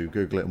want to,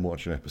 Google it and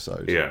watch an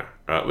episode. Yeah.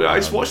 I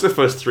just watched the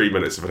first 3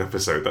 minutes of an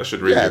episode. That should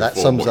really that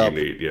inform sums what up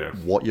you need. Yeah.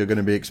 what you're going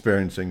to be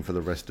experiencing for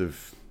the rest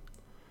of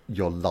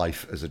your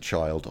life as a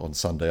child on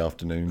Sunday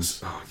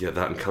afternoons. Oh, yeah,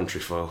 that and Country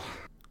File.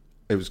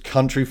 It was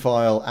Country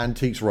File,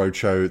 Antiques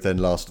Roadshow, then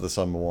Last of the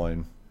Summer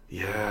Wine.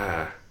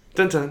 Yeah.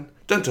 Dun dun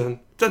dun dun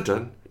dun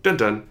dun dun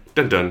dun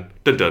dun dun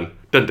dun dun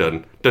dun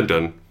dun dun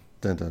dun.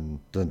 Dun, dun,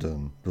 dun,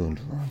 dun, dun,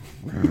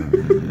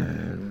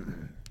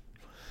 dun.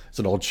 It's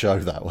an odd show,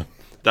 that one.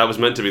 That was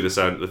meant to be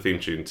the theme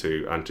tune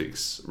to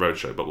Antiques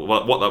Roadshow, but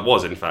what that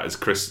was, in fact, as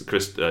Chris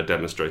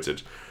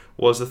demonstrated,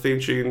 was the theme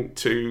tune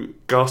to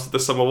Ghast of the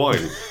Summer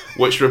Wine,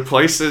 which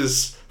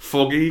replaces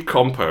Foggy,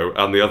 Compo,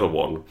 and the other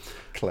one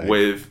Clegg.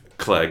 with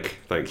Clegg.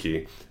 Thank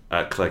you,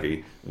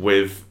 Cleggy,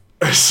 with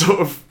a sort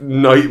of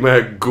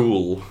nightmare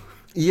ghoul,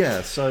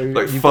 Yeah, so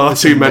like you've far got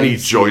this too many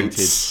emaciated,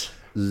 joints.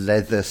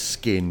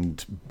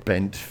 leather-skinned,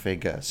 bent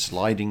figure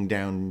sliding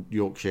down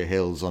Yorkshire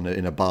hills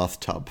in a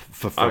bathtub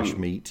for fresh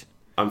meat.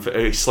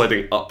 He's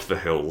sliding up the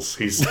hills.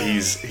 He's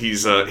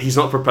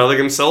not propelling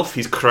himself.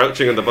 He's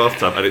crouching in the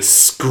bathtub, and it's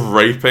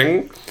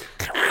scraping.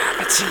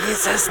 Gravity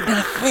is as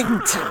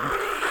nothing to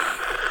me.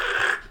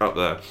 Up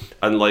there,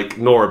 and like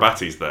Nora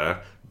Batty's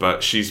there,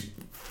 but she's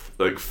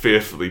like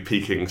fearfully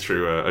peeking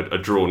through a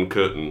drawn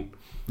curtain.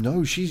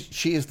 No, she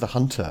is the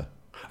hunter.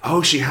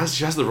 Oh, she has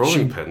the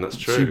rolling pin. That's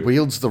true. She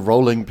wields the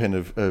rolling pin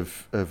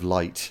of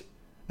light,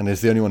 and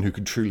is the only one who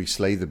can truly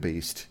slay the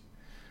beast.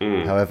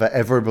 However,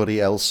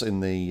 everybody else in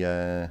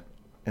the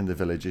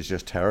village is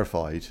just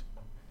terrified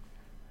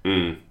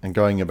and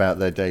going about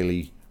their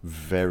daily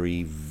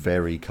very,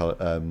 very. I was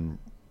going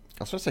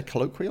to say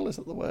colloquial. Is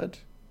that the word?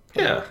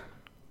 Yeah.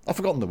 I've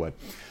forgotten the word.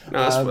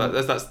 No,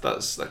 that's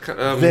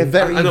They're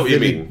very. I know what you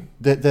mean.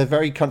 They're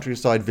very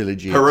countryside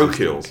villagey.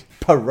 Parochial.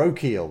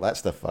 Parochial.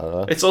 That's the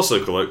fella. It's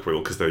also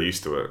colloquial because they're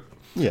used to it.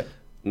 Yeah.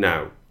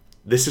 Now,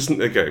 this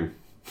isn't a game.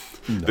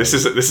 No. This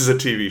is a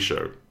TV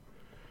show.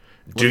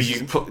 Do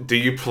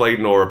you play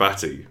Nora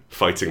Batty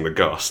fighting the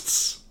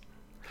ghasts?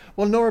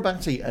 Well, Nora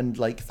Batty and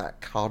like that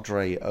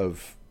cadre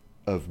of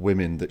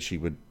women that she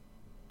would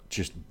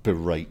just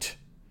berate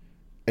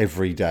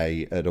every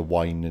day at a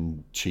wine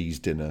and cheese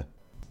dinner.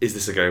 Is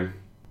this a game?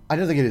 I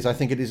don't think it is. I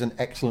think it is an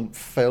excellent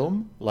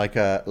film, like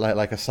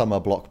a summer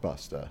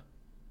blockbuster,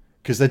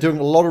 because they're doing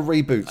a lot of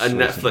reboots. A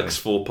recently. Netflix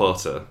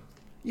four-parter.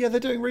 Yeah, they're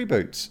doing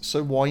reboots.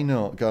 So why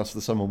not Ghast of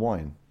the Summer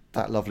Wine?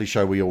 That lovely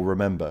show we all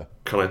remember.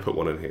 Can I put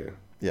one in here?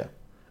 Yeah.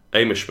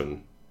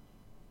 Amishman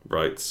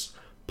writes,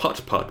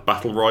 Putt Putt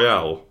Battle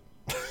Royale.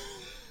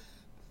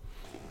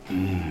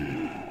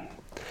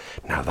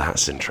 Now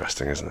that's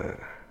interesting, isn't it?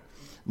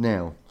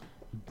 Now,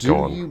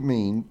 do you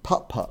mean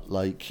putt-putt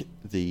like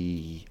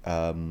the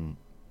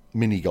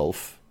mini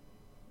golf,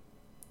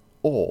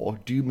 or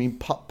do you mean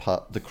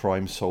putt-putt the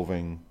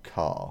crime-solving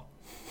car?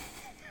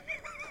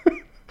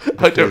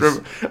 I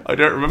don't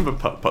remember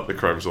Putt Putt the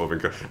crime solving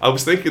car. I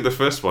was thinking the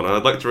first one, and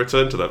I'd like to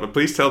return to that. But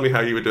please tell me how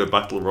you would do a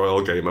battle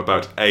royale game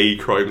about a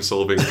crime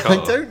solving car.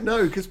 I don't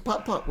know, because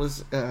Putt Putt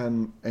was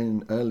in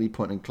early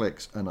point and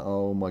clicks, and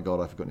oh my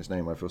god, I've forgotten his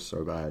name. I feel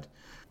so bad.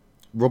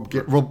 Ron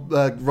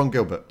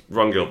Gilbert.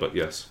 Ron Gilbert,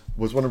 yes.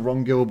 Was one of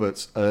Ron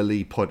Gilbert's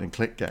early point and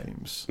click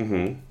games.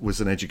 Mm-hmm. Was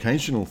an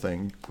educational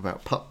thing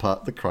about Putt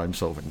Putt the crime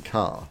solving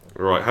car.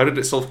 Right. How did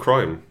it solve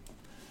crime?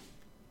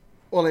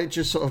 Well, it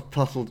just sort of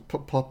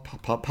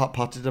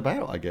putted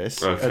about, I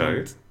guess. Okay.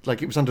 And,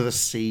 like, it was under the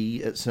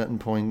sea at certain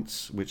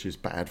points, which is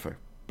bad for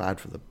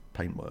the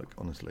paintwork,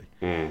 honestly.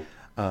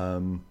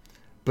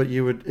 But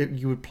you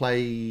would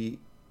play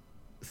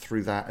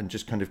through that and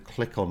just kind of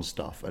click on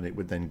stuff, and it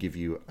would then give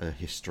you a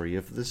history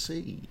of the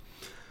sea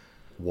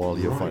while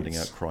you're finding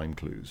out crime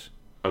clues.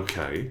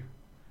 Okay.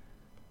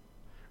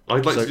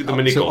 I'd like to do the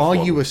mini golf. So are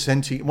one. you a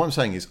sentient? What I'm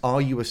saying is,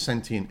 are you a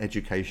sentient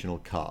educational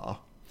car,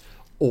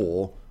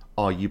 or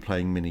are you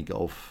playing mini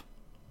golf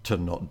to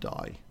not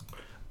die?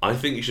 I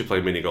think you should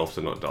play mini golf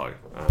to not die.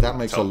 That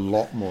makes a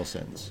lot more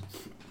sense.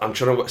 I'm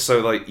trying to. So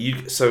like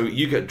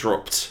you get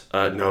dropped.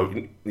 No,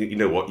 you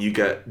know what? You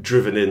get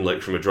driven in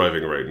like from a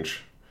driving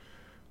range.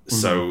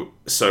 So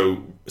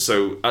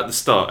at the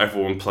start,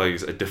 everyone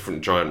plays a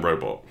different giant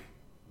robot.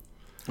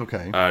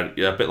 Okay. And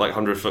yeah, a bit like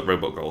 100-foot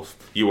robot golf.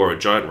 You are a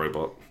giant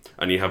robot,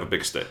 and you have a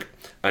big stick,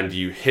 and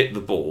you hit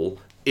the ball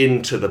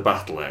into the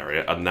battle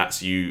area, and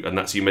that's you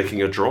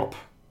making a drop.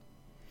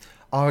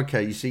 Oh,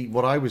 okay. You see,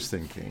 what I was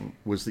thinking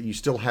was that you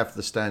still have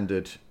the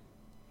standard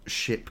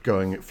ship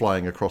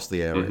flying across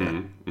the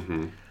area,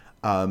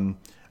 and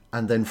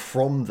then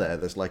from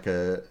there's like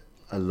a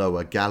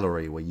lower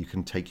gallery where you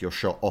can take your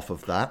shot off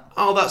of that.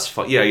 Oh, that's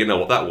fun. Yeah, you know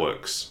what? That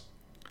works.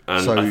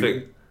 And So I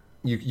think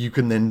you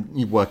can then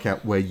work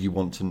out where you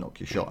want to knock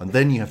your shot, and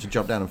then you have to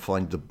jump down and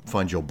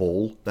find your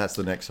ball. That's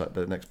the next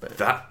bit.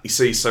 that you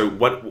see. So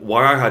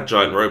why I had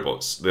giant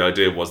robots? The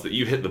idea was that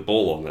you hit the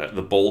ball on there.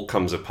 The ball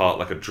comes apart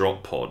like a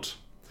drop pod,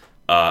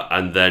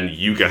 and then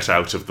you get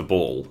out of the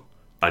ball,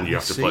 and you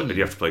have to play. And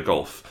you have to play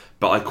golf.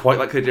 But I quite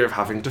like the idea of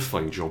having to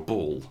find your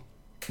ball.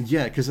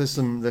 Yeah, because there's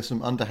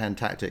some underhand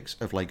tactics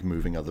of like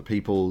moving other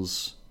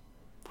people's.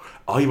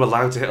 Are you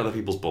allowed to hit other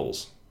people's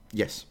balls?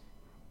 Yes.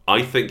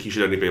 I think you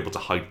should only be able to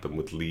hide them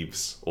with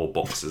leaves or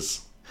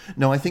boxes.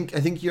 No, I think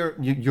you're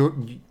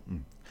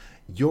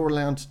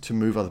allowed to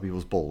move other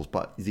people's balls,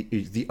 but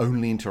the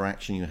only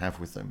interaction you have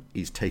with them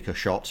is take a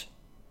shot.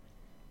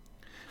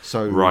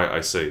 So Right, I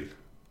see.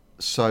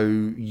 So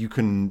you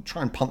can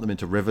try and punt them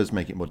into rivers,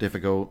 make it more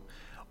difficult,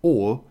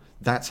 or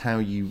that's how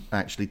you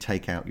actually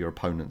take out your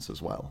opponents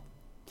as well.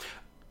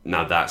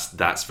 Now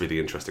that's really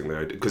interesting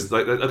though, because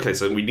okay,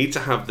 so we need to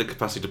have the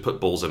capacity to put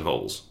balls in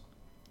holes.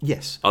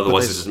 Yes.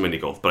 Otherwise, it's just mini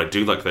golf. But I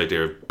do like the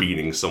idea of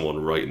beaning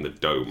someone right in the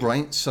dome.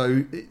 Right,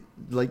 so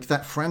like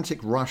that frantic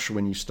rush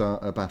when you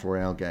start a battle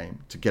royale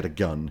game to get a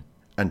gun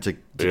and to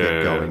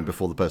get going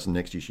before the person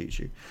next to you shoots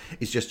you.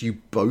 It's just you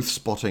both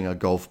spotting a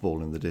golf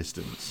ball in the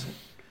distance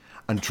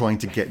and trying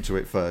to get to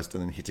it first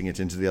and then hitting it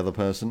into the other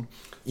person.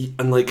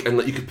 And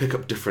you could pick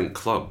up different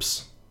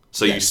clubs.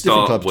 So you Different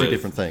start clubs with do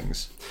different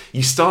things.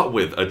 You start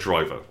with a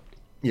driver.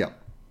 Yeah.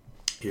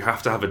 You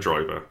have to have a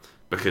driver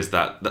because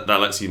that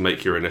lets you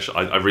make your initial.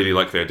 I really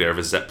like the idea of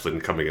a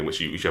Zeppelin coming in, which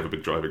you have a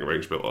big driving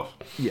range built off.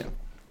 Yeah.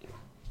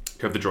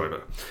 You have the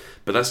driver,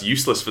 but that's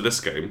useless for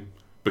this game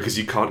because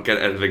you can't get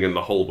anything in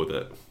the hole with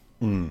it.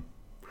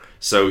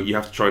 So you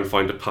have to try and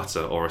find a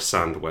putter or a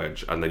sand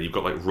wedge, and then you've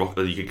got like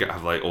you could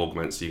have like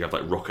augments. So you have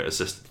like rocket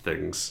assisted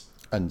things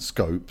And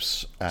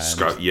scopes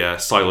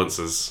and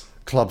silencers.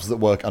 Clubs that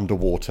work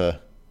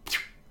underwater.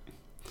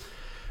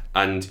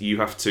 And you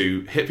have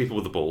to hit people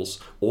with the balls,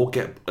 or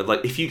get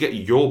like if you get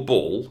your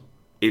ball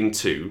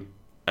into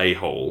a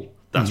hole,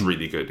 that's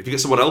really good. If you get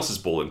someone else's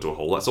ball into a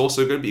hole, that's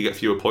also good, but you get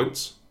fewer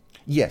points.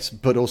 Yes,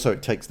 but also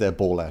it takes their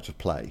ball out of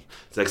play.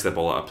 It takes their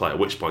ball out of play, at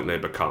which point they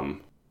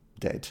become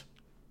Dead.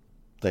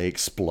 They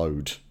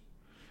explode.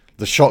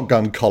 The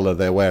shotgun collar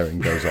they're wearing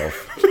goes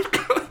off.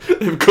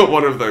 They've got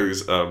one of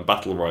those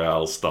battle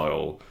royale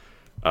style,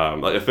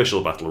 like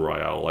official battle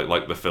royale,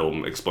 like the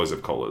film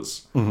Explosive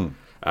Collars.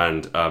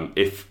 And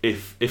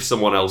if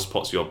someone else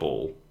pots your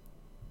ball,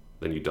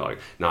 then you die.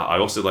 Now, I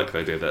also like the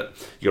idea that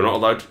you're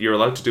allowed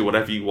to do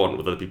whatever you want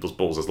with other people's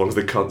balls as long as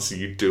they can't see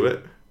you do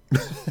it.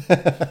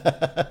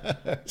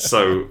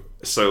 so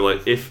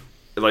like if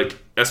like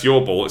that's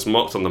your ball, it's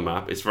marked on the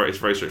map. It's very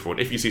straightforward.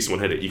 If you see someone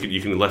hit it,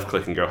 you can left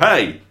click and go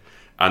hey,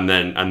 and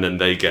then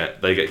they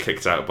get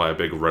kicked out by a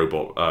big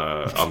robot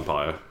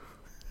umpire.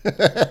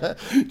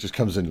 Just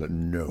comes in like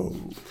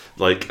no.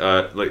 Like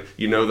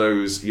you know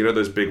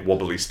those big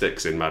wobbly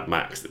sticks in Mad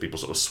Max that people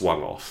sort of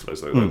swung off,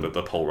 those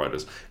the pole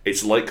riders.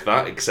 It's like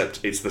that,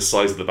 except it's the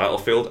size of the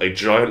battlefield. A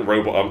giant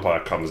robot umpire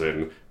comes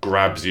in,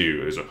 grabs you,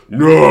 and is like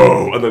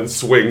no, and then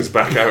swings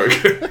back out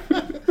again.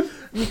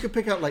 You could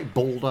pick out like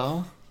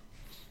Baldar.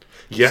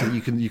 Yeah. So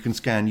you can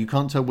scan. You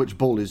can't tell which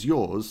ball is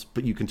yours,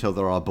 but you can tell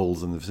there are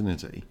balls in the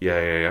vicinity.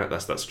 Yeah.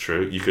 That's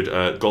true. You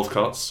could golf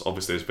carts,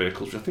 obviously, as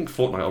vehicles, which I think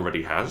Fortnite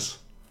already has.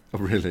 Oh,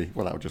 really?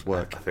 Well, that would just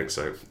work. I think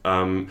so.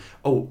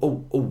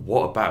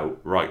 What about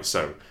right?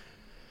 So,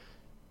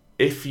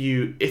 if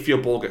your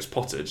ball gets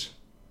potted,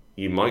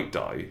 you might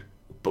die.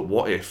 But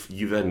what if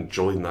you then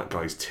join that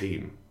guy's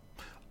team?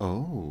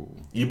 Oh,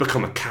 You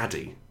become a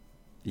caddy.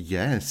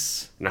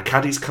 yes. Now,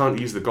 caddies can't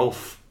use the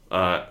golf.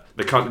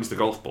 They can't use the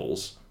golf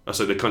balls.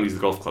 So they can't use the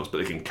golf clubs, but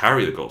they can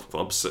carry the golf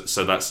clubs.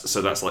 So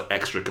that's like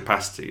extra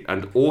capacity,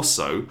 and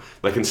also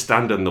they can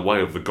stand in the way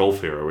of the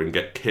golf hero and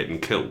get hit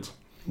and killed.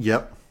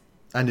 Yep.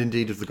 And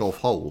indeed of the golf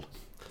hole.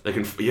 They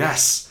can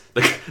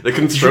they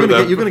can throw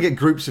You're going to get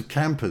groups of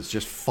campers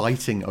just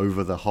fighting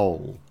over the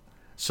hole,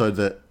 so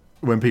that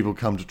when people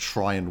come to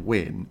try and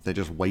win, they're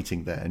just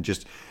waiting there and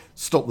just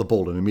stop the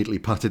ball and immediately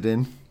putt it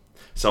in.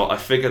 So I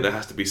figure there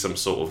has to be some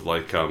sort of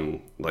like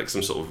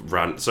some sort of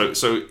rant.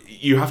 So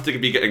you have to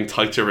be getting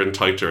tighter and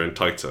tighter and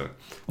tighter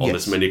on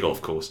this mini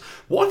golf course.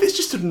 What if it's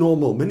just a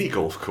normal mini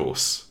golf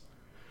course?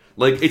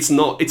 Like it's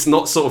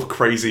not sort of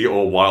crazy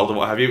or wild or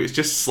what have you. It's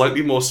just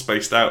slightly more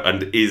spaced out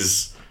and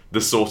is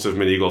the sort of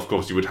mini golf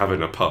course you would have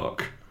in a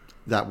park.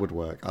 That would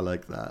work. I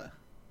like that.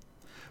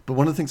 But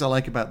one of the things I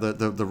like about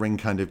the ring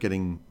kind of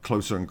getting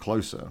closer and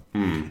closer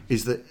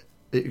is that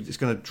it's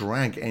going to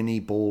drag any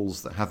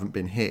balls that haven't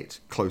been hit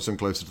closer and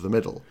closer to the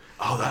middle.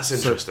 Oh, that's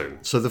interesting.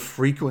 So the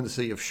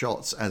frequency of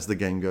shots as the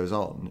game goes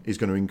on is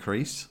going to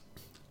increase.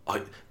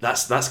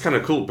 That's kind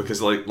of cool because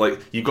like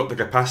you've got the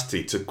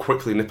capacity to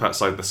quickly nip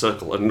outside the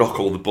circle and knock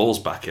all the balls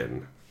back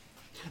in.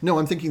 No,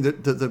 I'm thinking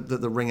that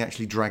the ring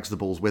actually drags the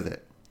balls with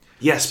it.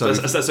 Yes, so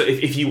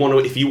if you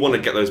want to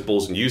get those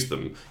balls and use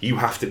them, you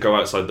have to go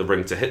outside the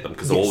ring to hit them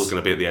because they're always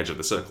going to be at the edge of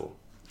the circle.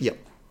 Yep.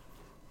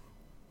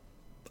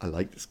 I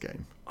like this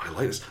game. I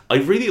like this. I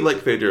really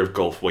like the idea of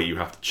golf where you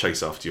have to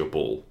chase after your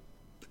ball.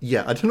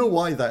 Yeah, I don't know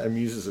why that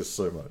amuses us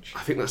so much.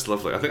 I think that's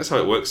lovely. I think that's how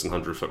it works in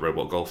 100 Foot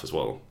Robot Golf as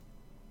well.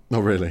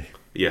 Oh, really?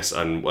 Yes,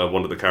 and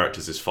one of the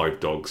characters is 5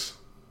 dogs,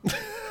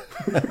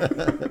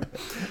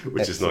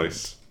 which is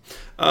nice.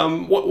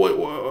 What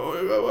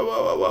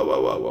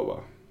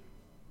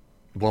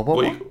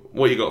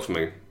you got for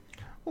me?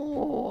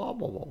 Or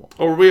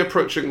are we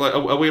approaching like?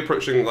 Are we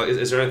approaching like?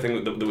 Is there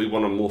anything that we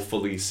want to more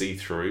fully see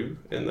through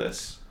in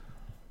this?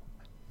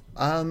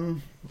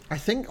 I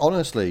think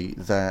honestly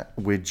that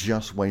we're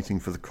just waiting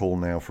for the call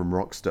now from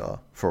Rockstar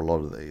for a lot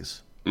of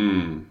these.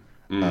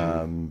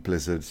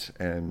 Blizzard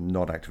and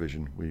not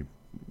Activision.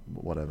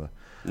 Whatever.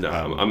 No,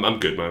 I'm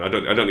good, man. I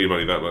don't need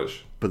money that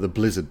much. But the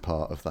Blizzard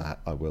part of that,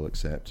 I will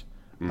accept.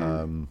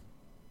 Even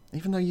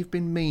though you've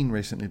been mean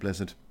recently,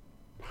 Blizzard.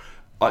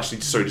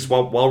 Actually, sorry, just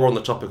while we're on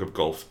the topic of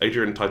golf,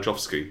 Adrian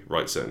Tajovsky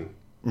writes in.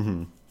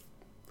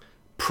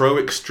 Pro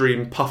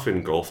Extreme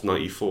Puffin Golf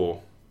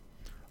 94.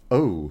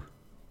 Oh.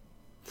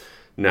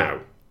 Now,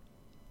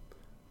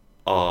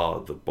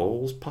 are the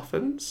balls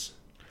puffins?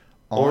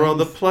 Or are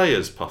the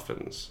players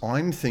puffins?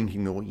 I'm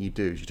thinking that what you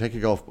do is you take a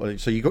golf...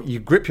 So you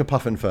grip your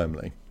puffin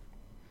firmly.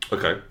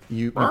 Okay.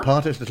 You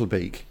part its little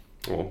beak.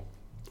 Oh.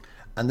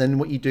 And then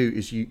what you do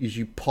is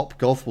you pop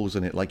golf balls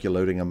in it like you're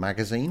loading a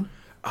magazine.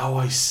 Oh,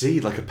 I see,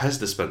 like a Pez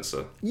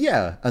dispenser.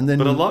 Yeah, and then...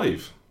 But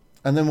alive.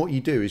 And then what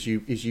you do is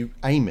you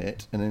aim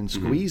it and then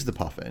squeeze the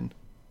puffin.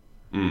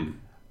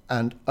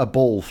 And a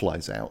ball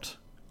flies out.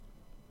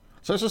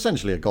 So it's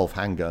essentially a golf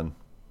handgun.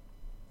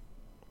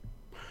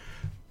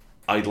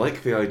 I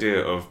like the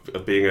idea of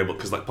being able...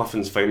 Because like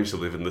puffins famously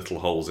live in little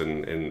holes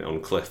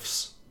on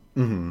cliffs.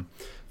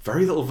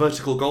 Very little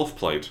vertical golf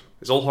played.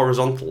 It's all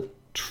horizontal.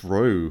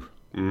 True.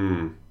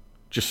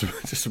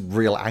 Just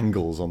real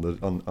angles on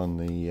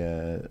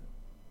the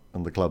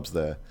clubs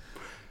there.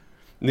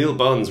 Neil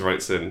Barnes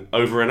writes in,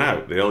 Over and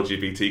Out, the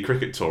LGBT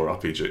Cricket Tour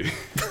RPG.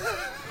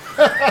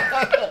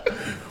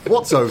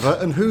 What's over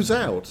and who's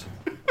out?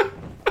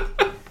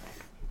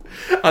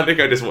 I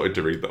think I just wanted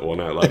to read that one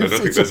out loud.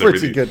 It's a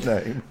pretty good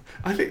name.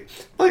 I think,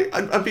 like,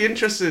 I'd be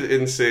interested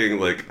in seeing,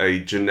 like, a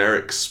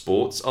generic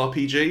sports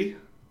RPG.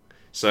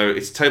 So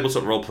it's a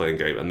tabletop role-playing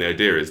game, and the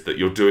idea is that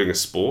you're doing a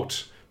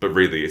sport, but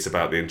really it's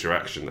about the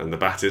interaction, and the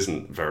bat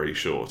isn't very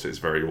short, it's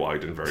very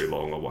wide and very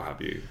long, or what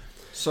have you.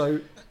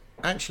 So,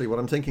 actually, what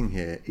I'm thinking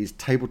here is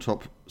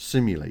tabletop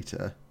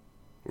simulator.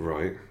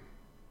 Right.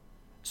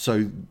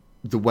 So,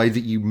 the way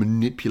that you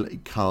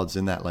manipulate cards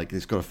in that, like,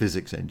 it's got a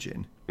physics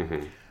engine.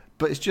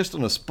 But it's just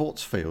on a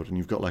sports field, and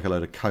you've got, like, a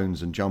load of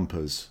cones and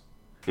jumpers,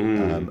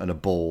 and a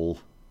ball,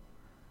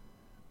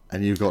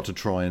 and you've got to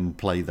try and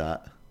play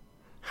that.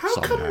 How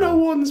somehow. come no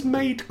one's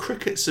made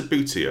Cricket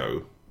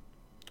Sabutio?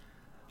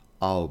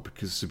 Oh,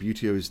 because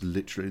Sabutio is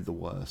literally the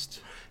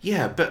worst.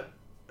 Yeah, but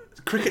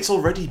cricket's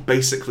already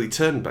basically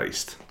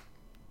turn-based.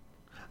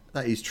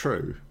 That is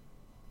true.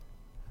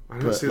 I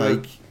don't But, see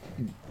like,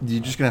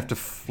 you're just going to have to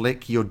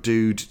flick your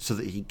dude so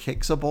that he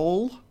kicks a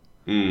ball?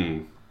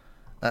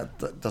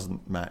 That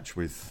doesn't match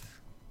with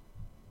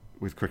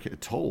cricket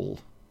at all.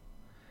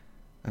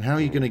 And how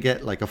are you going to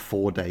get, like, a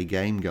 4-day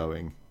game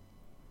going?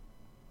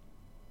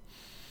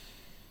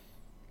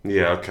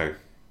 Yeah, okay.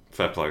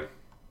 Fair play.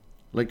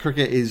 Like,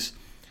 cricket is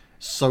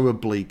so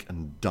oblique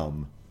and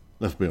dumb.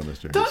 Let's be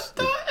honest here.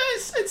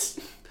 It's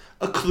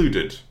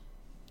occluded.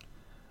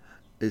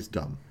 It's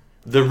dumb.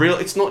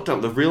 It's not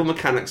dumb. The real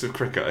mechanics of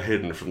cricket are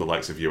hidden from the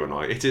likes of you and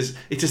I. It is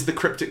the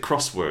cryptic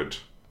crossword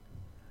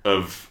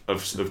of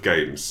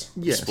games,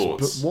 Yes,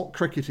 sports. but what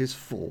cricket is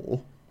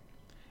for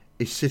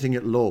is sitting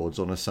at Lord's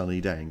on a sunny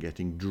day and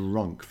getting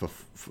drunk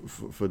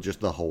for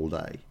just the whole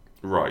day.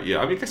 Right, yeah.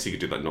 I mean, I guess you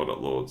could do that not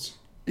at Lord's.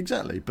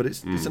 Exactly, but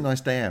it's a nice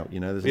day out, you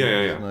know. There's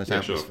a nice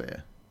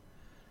atmosphere.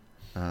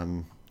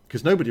 Sure.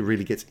 Because nobody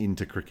really gets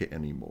into cricket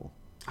anymore.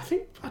 I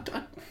think...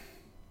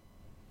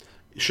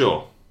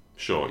 Sure,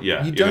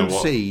 yeah. You don't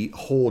see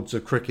hordes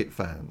of cricket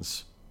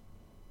fans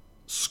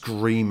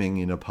screaming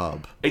in a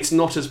pub. It's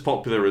not as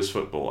popular as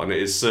football, and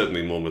it is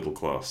certainly more middle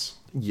class.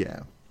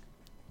 Yeah.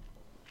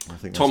 I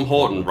think Tom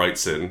Horton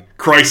writes in,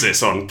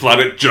 Crisis on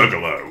Planet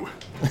Juggalo.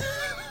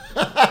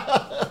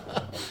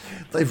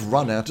 They've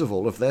run out of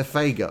all of their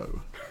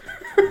Faygo.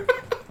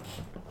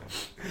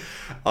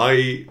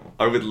 I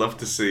would love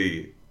to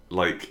see,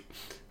 like,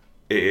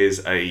 it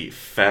is a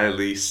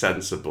fairly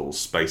sensible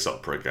space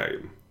opera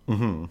game.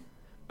 Mm-hmm.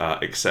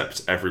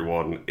 Except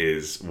everyone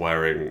is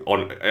wearing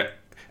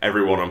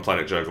everyone on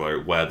Planet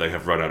Juggalo, where they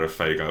have run out of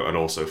Faygo and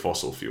also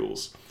fossil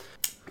fuels,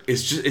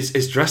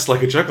 is dressed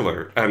like a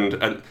juggler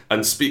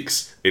and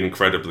speaks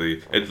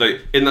incredibly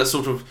in that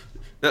sort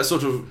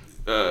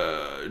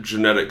of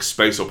generic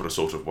space opera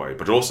sort of way,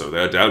 but also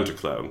they're down to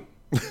clown.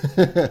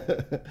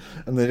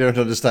 And they don't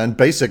understand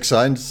basic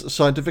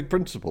scientific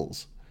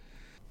principles.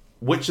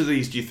 Which of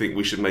these do you think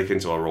we should make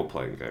into our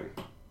role-playing game?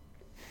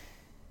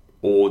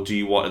 Or do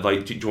you want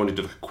do you want to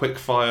do the quick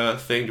fire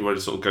thing? Do you want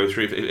to sort of go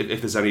through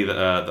if there's any that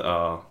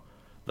are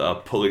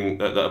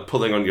pulling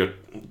on your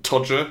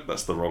todger?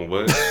 That's the wrong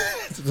word.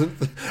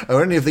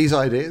 Are any of these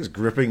ideas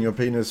gripping your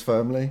penis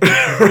firmly?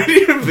 Are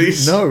any of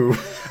these? No.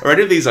 Are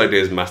any of these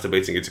ideas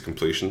masturbating into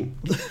completion?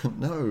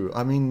 No.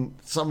 I mean,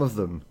 some of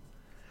them.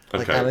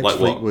 Like Okay, Alex like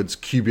what? Fleetwood's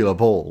Cubular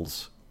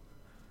Balls,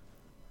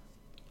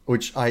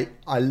 which I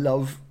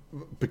love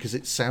because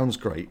it sounds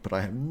great, but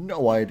I have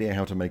no idea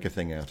how to make a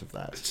thing out of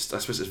that. I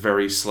suppose it's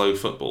very slow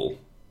football.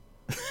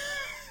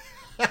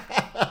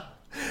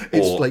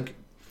 It's like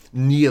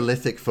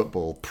Neolithic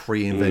football,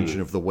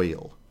 pre-invention of the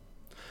wheel,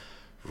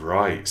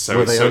 Right, so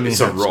where they only it's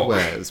a had rock.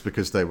 squares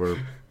because they were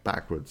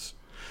backwards.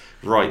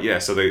 Right, yeah,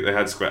 so they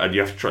had square, and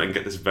you have to try and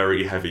get this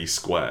very heavy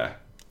square.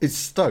 It's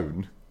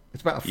stone.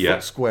 It's about a Yeah.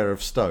 foot square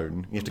of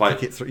stone. You have to But-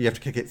 kick it through. You have to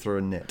kick it through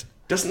a net.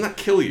 Doesn't that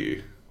kill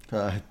you?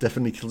 It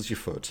definitely kills your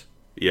foot.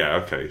 Yeah,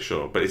 okay,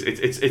 sure, but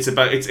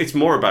it's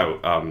more of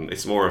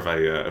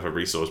a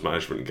resource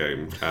management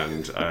game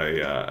and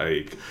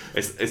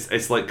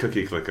it's like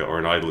Cookie Clicker or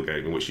an idle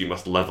game in which you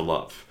must level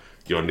up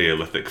your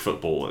Neolithic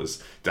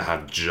footballers to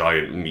have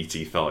giant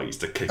meaty thighs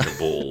to kick a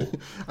ball.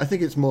 I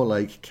think it's more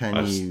like, can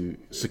That's- you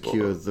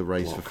secure the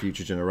race for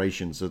future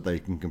generations so that they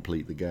can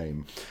complete the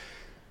game?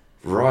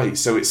 Right,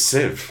 so it's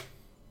Civ.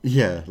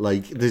 Yeah,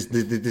 like this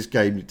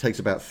game, it takes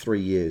about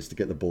 3 years to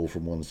get the ball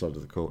from one side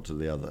of the court to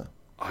the other.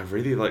 I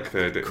really like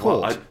the idea.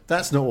 Court?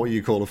 That's not what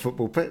you call a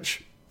football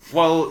pitch.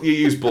 Well, you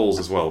use balls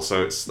as well,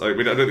 so it's like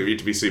I don't think we need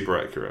to be super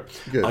accurate.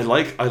 Good. I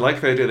like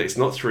the idea that it's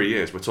not 3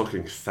 years; we're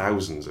talking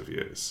thousands of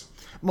years.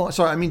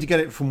 Sorry, I mean to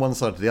get it from one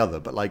side to the other,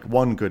 but like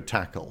one good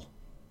tackle.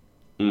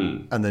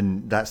 And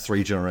then that's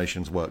 3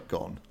 generations' work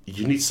gone.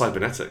 You need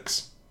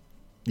cybernetics.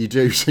 You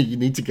do, so you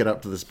need to get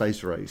up to the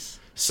space race.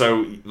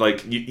 So,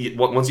 like,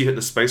 once you hit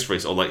the space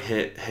race or like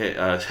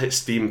hit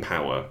steam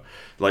power,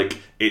 like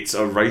it's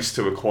a race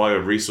to acquire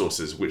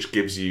resources, which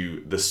gives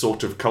you the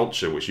sort of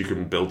culture which you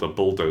can build a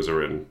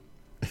bulldozer in.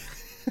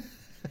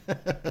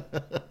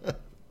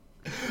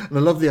 And I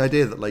love the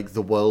idea that like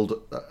the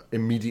world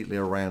immediately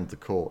around the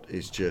court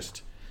is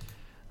just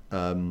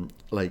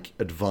like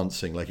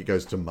advancing, like it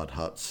goes to mud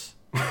huts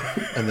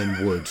and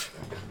then wood.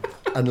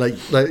 And like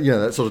you know,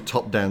 that sort of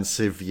top-down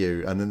Civ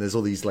view, and then there's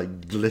all these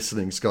like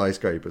glistening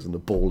skyscrapers, and the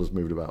ball has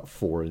moved about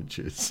 4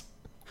 inches.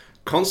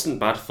 Constant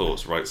Bad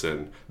Thoughts writes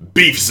in,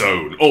 Beef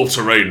Zone,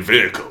 all-terrain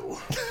vehicle.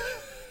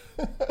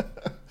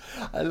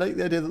 I like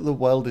the idea that the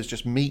world is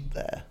just meat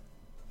there.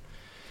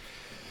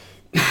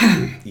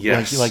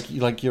 Yes.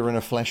 Like you're in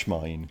a flesh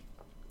mine.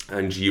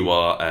 And you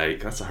are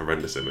that's a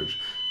horrendous image.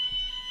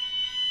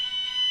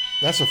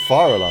 That's a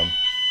fire alarm.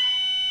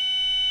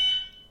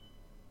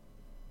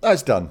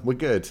 That's done. We're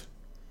good.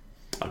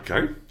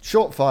 Okay.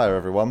 Short fire,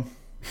 everyone.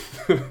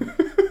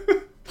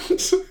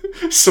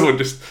 Someone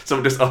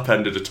just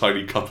upended a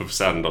tiny cup of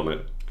sand on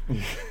it.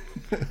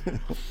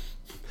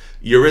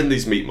 You're in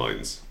these meat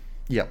mines,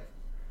 Yep.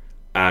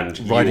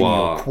 and Riding you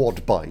are. your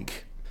quad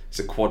bike. It's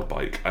a quad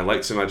bike. I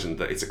like to imagine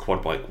that it's a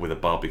quad bike with a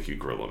barbecue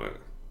grill on it.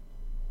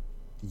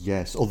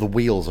 Yes, or the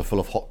wheels are full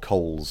of hot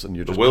coals, and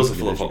you're The just wheels are cooking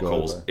full it of as you hot go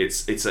coals. over.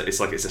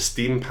 It's a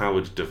steam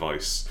powered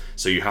device,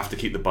 so you have to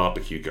keep the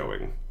barbecue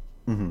going.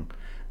 Mm-hmm.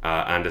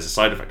 And as a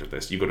side effect of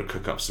this, you've got to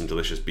cook up some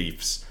delicious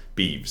beeves.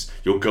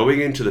 You're going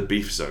into the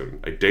beef zone,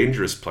 a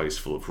dangerous place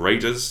full of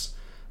raiders,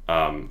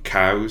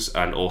 cows,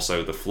 and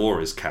also the floor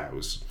is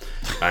cows.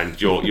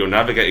 And you're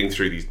navigating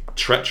through these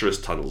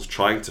treacherous tunnels,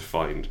 trying to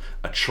find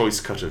a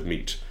choice cut of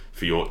meat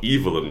for your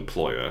evil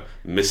employer,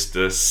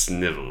 Mr.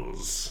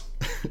 Snivels.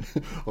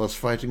 Whilst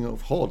fighting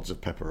off hordes of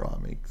pepper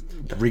army,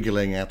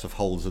 wriggling out of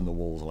holes in the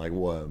walls like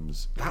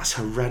worms, That's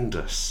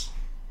horrendous.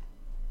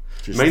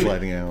 just Maybe-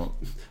 sliding out.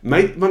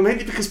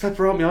 Maybe because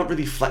pepper army aren't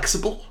really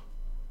flexible.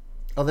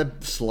 Oh, they're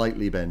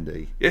slightly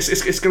bendy. Yes,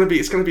 it's gonna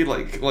be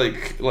like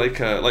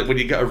when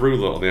you get a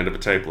ruler on the end of a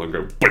table and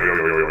go.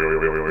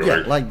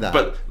 Yeah, like that.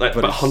 But But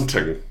it's-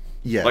 hunting.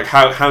 Yeah. Like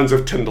hounds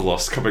of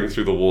Tindalos coming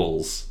through the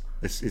walls.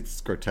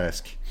 It's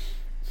grotesque.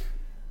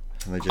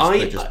 And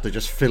I- they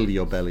just fill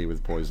your belly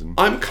with poison.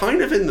 I'm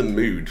kind of in the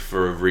mood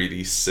for a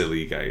really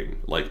silly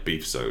game like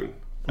Beef Zone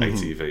Mm-hmm.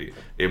 ATV,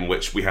 in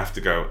which we have to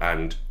go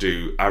and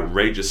do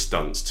outrageous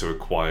stunts to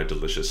acquire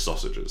delicious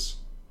sausages.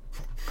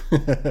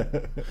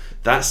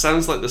 That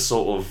sounds like the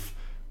sort of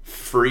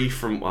free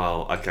from.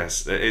 Well, I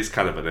guess it is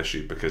kind of an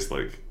issue because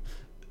like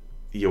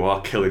you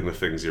are killing the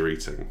things you're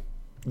eating.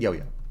 Yeah.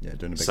 Doing a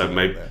big So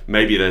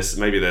maybe there's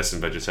some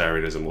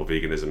vegetarianism or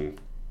veganism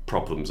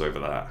problems over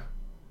that.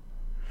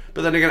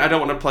 But then again, I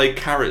don't want to play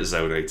Carrot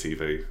Zone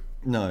ATV.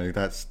 No,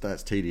 that's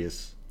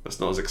tedious. That's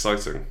not as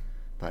exciting.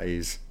 That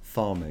is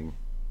farming.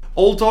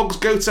 All Dogs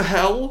Go to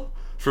Hell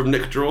from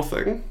Nick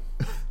Drawthing.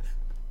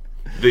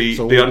 The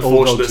So the all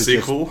unfortunate dogs are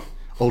sequel.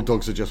 All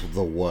dogs are just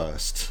the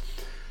worst.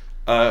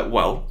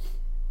 Well,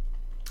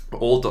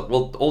 All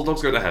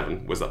Dogs Go to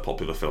Heaven was that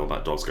popular film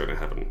about dogs going to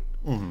heaven.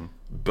 Mm-hmm.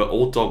 But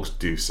all dogs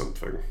do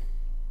something.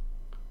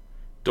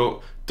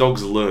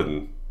 Dogs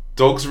learn.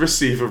 Dogs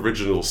receive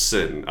original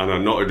sin and are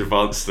not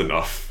advanced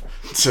enough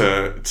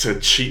to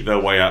cheat their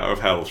way out of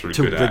hell through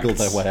To good acts. wriggle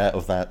their way out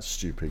of that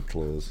stupid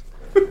clause.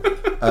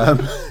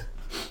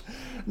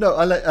 No,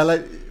 I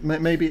like.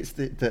 Maybe it's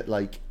that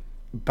like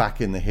back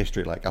in the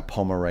history, like a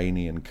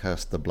Pomeranian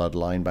cursed the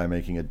bloodline by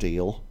making a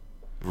deal.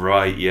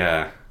 Right,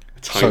 yeah. A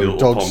tiny So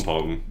little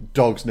pom-pom.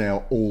 Dogs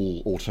now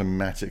all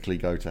automatically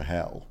go to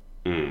hell.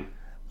 And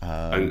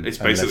it's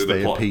Unless basically the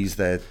they plot. appease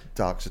their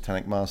dark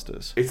satanic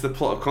masters. It's the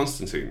plot of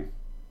Constantine.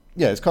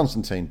 Yeah, it's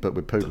Constantine, but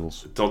with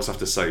poodles. Dogs have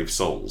to save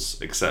souls,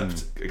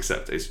 except it's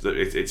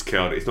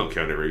Keanu. It's not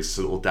Keanu Reeves. It's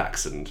a little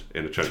Dachshund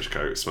in a trench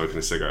coat smoking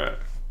a cigarette.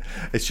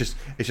 It's just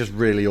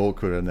really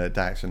awkward, and that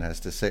Dachshund has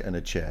to sit in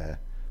a chair,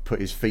 put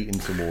his feet in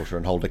some water,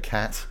 and hold a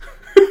cat.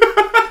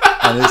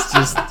 And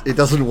it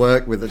doesn't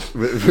work with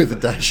a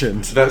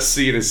Dachshund. That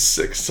scene is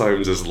 6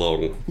 times as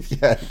long.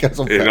 Yeah, it goes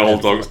on. In forever. All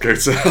Dogs Go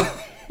to Hell.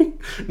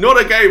 Not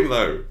a game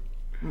though.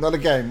 Not a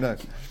game, no.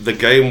 The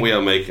game we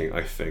are making,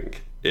 I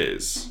think,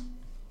 is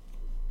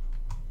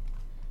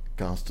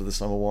Gas to the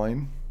Summer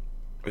Wine.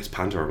 it's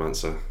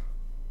Pandaromancer.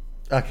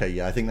 Okay,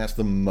 yeah, I think that's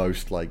the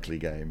most likely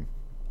game.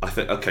 I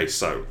think. Okay,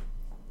 so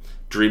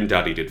Dream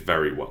Daddy did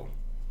very well.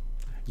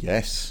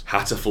 Yes,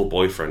 Hatterful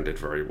Boyfriend did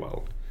very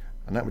well.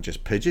 and that were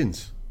just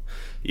pigeons.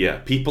 Yeah,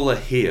 people are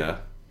here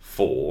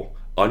for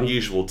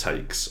unusual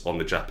takes on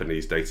the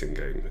Japanese dating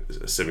game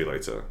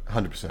simulator.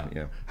 100%,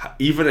 yeah.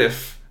 Even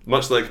if,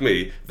 much like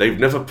me, they've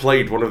never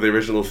played one of the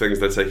original things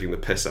they're taking the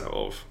piss out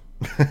of.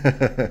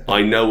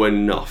 I know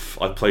enough.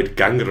 I played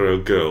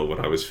Gangaro Girl when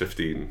I was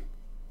 15,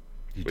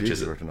 You Which did,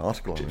 is you wrote an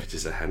article on it. which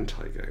is a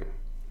hentai game.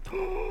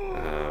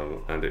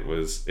 And it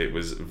was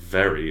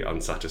very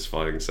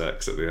unsatisfying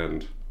sex at the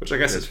end, which I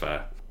guess is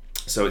fair.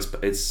 So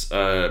it's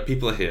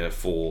people are here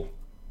for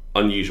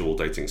unusual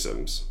dating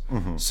sims.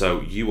 Mm-hmm.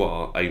 So you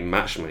are a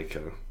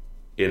matchmaker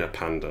in a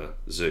panda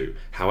zoo.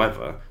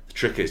 However, the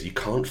trick is you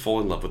can't fall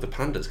in love with the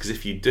pandas because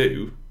if you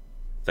do,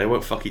 they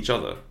won't fuck each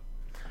other.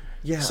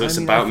 Yeah, So it's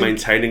I about think,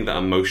 maintaining that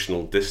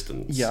emotional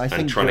distance. Yeah, I and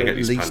think trying to you're get at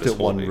these least pandas at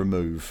one horny.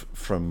 remove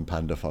from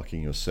panda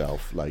fucking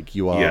yourself. Like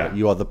you are, Yeah.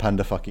 you are the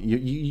panda fucking.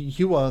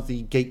 You are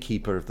the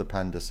gatekeeper of the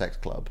panda sex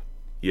club.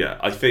 Yeah,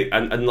 I think,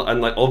 and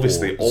like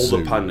obviously Or all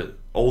zoo. the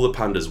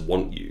pandas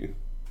want you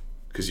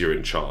because you're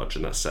in charge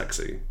and that's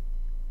sexy.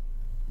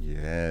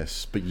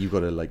 Yes, but you got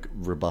to like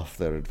rebuff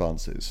their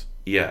advances.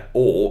 Yeah,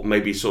 or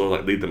maybe sort of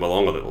like lead them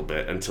along a little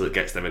bit until it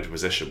gets them into a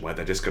position where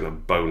they're just going to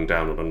bone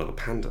down on another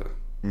panda.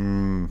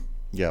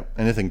 Yeah,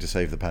 anything to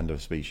save the panda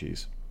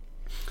species.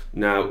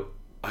 Now,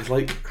 I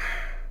like,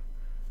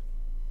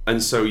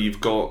 and so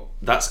you've got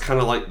that's kind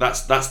of like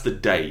that's the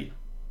day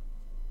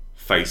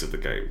phase of the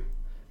game.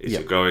 Is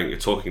Yep. you're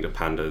talking to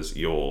pandas,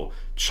 you're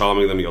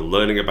charming them, you're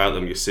learning about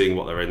them, you're seeing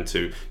what they're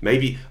into.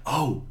 Maybe,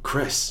 oh,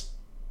 Chris,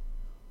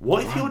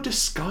 what if you're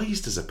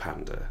disguised as a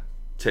panda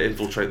to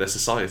infiltrate their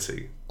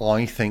society?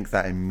 I think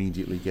that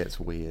immediately gets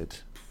weird.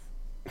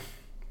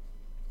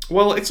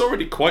 Well, it's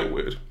already quite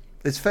weird.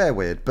 It's fair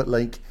weird, but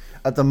like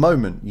at the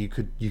moment, you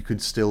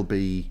could still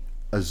be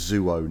a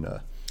zoo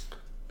owner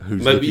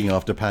who's Maybe looking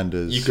after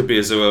pandas. You could be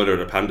a zoo owner in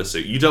a panda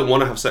suit. You don't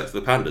want to have sex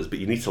with the pandas, but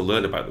you need to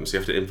learn about them, so you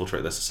have to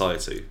infiltrate their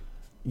society.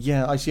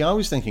 Yeah, I see. I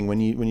was thinking when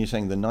you're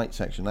saying the night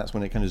section, that's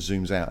when it kind of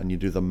zooms out and you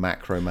do the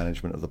macro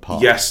management of the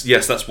park. Yes,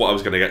 that's what I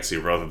was going to get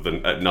to. Rather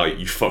than at night,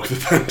 you fuck the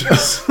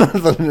pandas.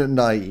 Rather than at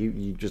night,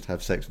 you just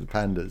have sex with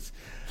pandas,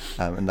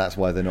 and that's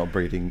why they're not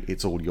breeding.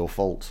 It's all your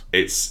fault.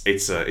 It's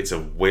a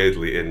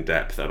weirdly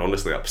in-depth and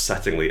honestly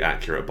upsettingly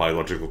accurate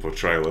biological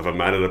portrayal of a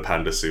man in a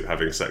panda suit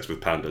having sex with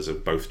pandas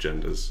of both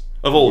genders,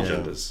 of all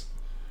genders.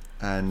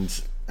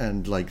 And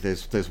like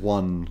there's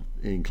one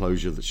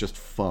enclosure that's just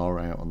far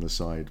out on the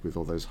side with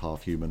all those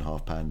half human,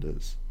 half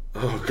pandas.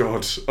 Oh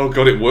god,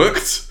 it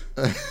worked.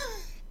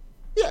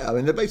 Yeah, I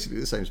mean they're basically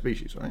the same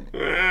species, right?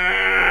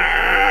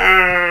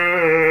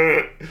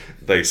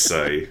 They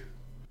say.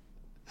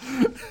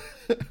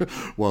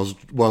 whilst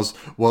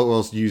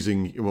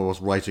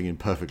writing in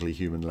perfectly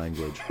human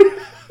language.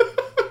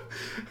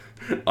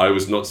 I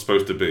was not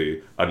supposed to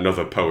be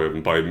another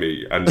poem by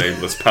me, a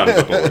nameless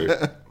panda boy.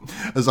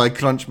 As I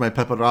crunch my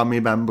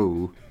pepperami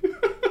bamboo.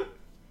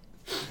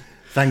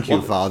 Thank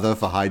you, Father,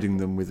 for hiding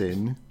them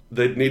within.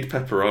 They'd need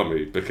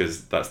pepperami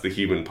because that's the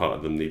human part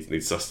of them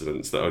needs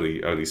sustenance that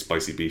only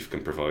spicy beef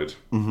can provide.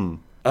 Mm-hmm.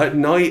 At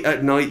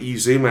night, you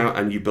zoom out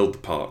and you build the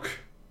park.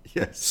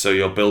 Yes. So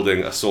you're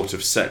building a sort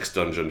of sex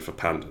dungeon for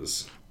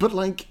pandas. But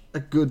like a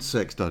good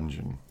sex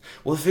dungeon.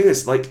 Well, the thing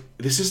is, like,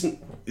 this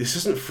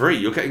isn't free.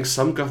 You're getting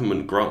some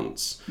government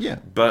grants. Yeah.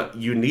 But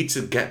you need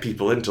to get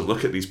people in to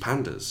look at these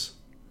pandas.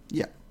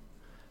 Yeah.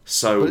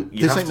 So But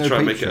you this have ain't to no try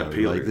and peep make it show,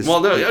 appealing. like, this-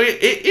 Well, no, I mean,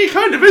 it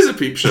kind of is a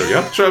peep show. You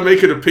have to try and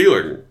make it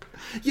appealing.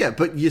 Yeah,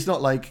 but it's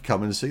not like,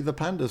 come and see the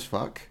pandas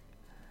fuck.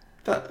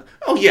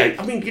 Oh, yeah,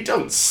 I mean, you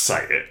don't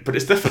say it, but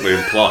it's definitely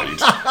implied.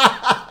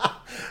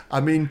 I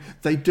mean,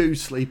 they do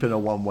sleep in a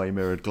one-way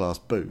mirrored glass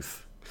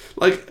booth.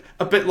 Like,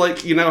 a bit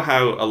like, you know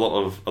how a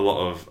lot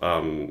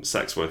of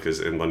sex workers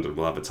in London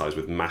will advertise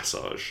with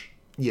massage?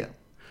 Yeah.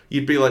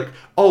 You'd be like,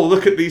 oh,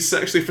 look at these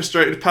sexually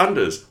frustrated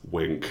pandas.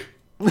 Wink.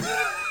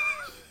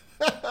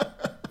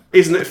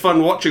 Isn't it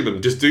fun watching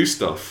them just do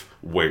stuff?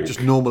 Wink.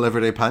 Just normal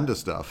everyday panda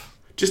stuff.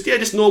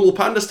 Just normal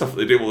panda stuff that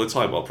they do all the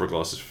time. Opera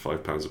glasses for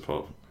 £5 a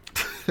pop.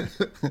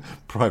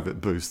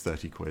 Private boost,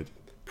 30 quid.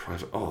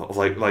 Private. Oh,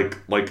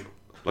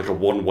 like a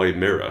one-way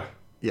mirror.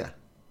 Yeah.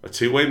 A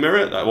two-way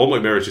mirror? That one-way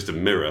mirror is just a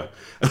mirror.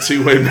 A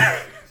two-way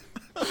mirror.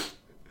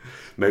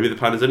 Maybe the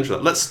panda's into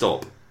that. Let's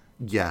stop.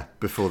 Yeah,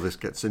 before this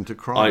gets into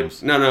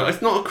crimes. No,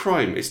 it's not a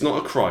crime. It's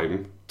not a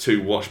crime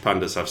to watch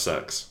pandas have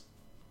sex.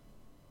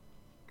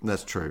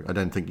 That's true. I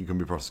don't think you can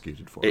be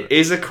prosecuted for It it.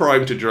 is a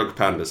crime to drug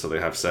pandas so they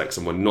have sex,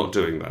 and we're not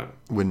doing that.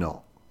 We're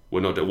not.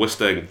 We're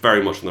staying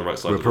very much on the right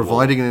side We're of the wall.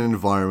 providing an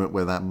environment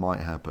where that might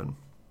happen.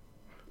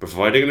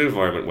 Providing an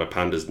environment where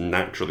pandas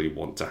naturally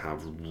want to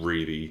have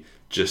really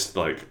just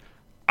like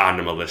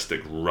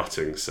animalistic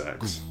rutting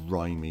sex.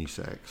 Grimy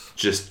sex.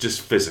 Just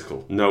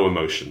physical, no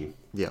emotion.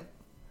 Yeah.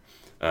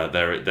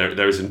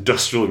 There is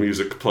industrial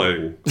music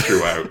playing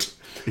throughout.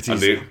 It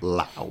and is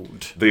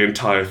loud. The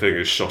entire thing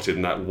is shot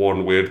in that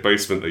one weird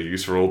basement they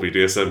use for all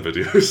BDSM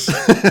videos.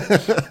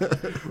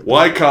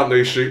 Why can't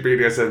they shoot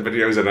BDSM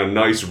videos in a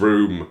nice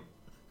room?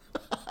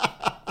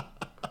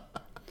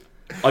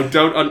 We're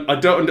going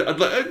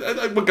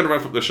to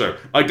wrap up the show.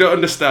 I don't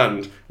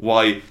understand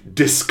why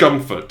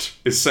discomfort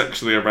is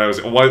sexually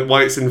arousing, or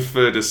why it's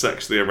inferred as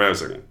sexually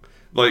arousing.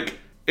 Like,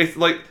 it's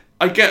like,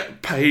 I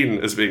get pain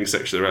as being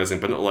sexually arousing,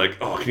 but not like,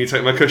 oh, can you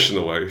take my cushion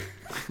away?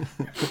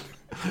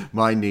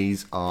 My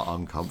knees are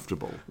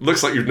uncomfortable.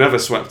 Looks like you've never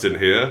swept in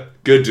here.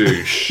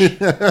 Gadoosh.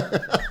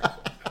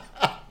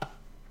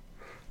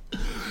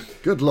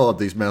 Good lord,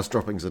 these mouse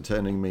droppings are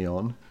turning me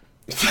on.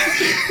 Thank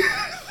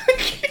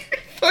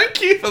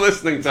you for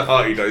listening to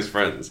Hearty Dose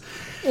Friends.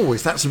 Oh,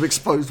 is that some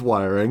exposed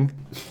wiring?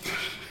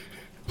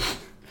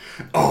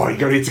 Oh, you're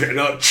going to need to get an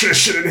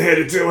electrician in here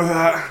to deal with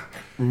that.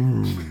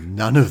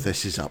 None of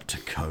this is up to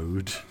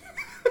code.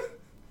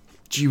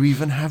 Do you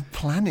even have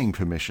planning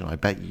permission? I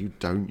bet you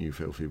don't, you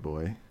filthy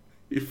boy.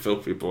 You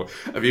filthy boy.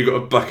 Have you got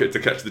a bucket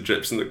to catch the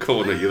drips in the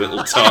corner, you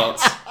little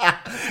tart?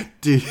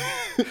 Did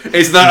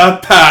Is that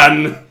a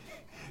pan?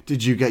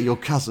 you get your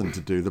cousin to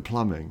do the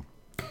plumbing?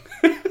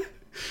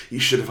 You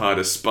should have hired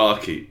a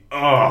Sparky.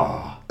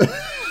 Oh.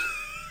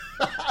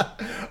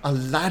 A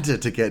ladder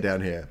to get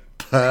down here.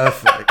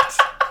 Perfect.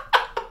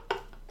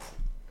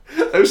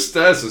 Those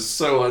stairs are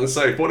so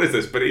unsafe. What is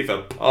this, beneath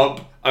a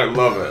pub? I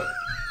love it.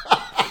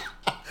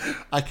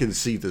 I can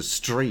see the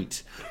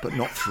street, but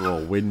not through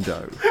a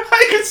window.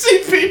 I can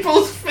see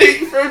people's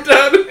feet from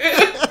down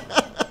here.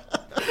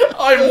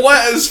 I'm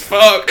wet as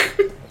fuck.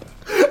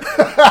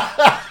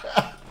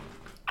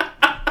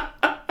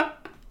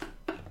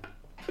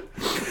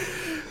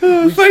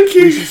 Thank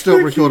you. We should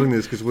stop recording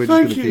this because we're just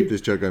going to keep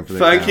this joke going for the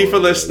Thank you for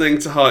hour. listening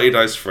to Hearty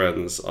Dice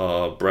Friends,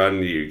 our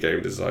brand new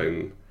game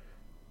design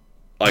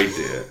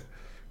idea.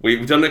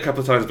 We've done it a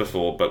couple of times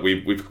before, but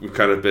we've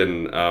kind of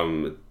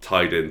been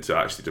tied in to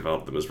actually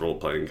develop them as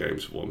role-playing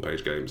games,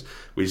 one-page games.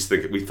 We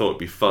thought it'd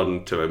be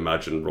fun to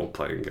imagine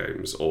role-playing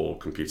games or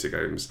computer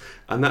games,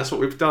 and that's what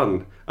we've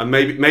done. And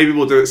maybe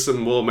we'll do it some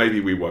more, maybe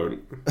we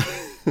won't.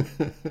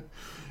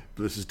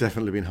 But this has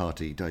definitely been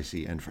hearty,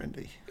 dicey, and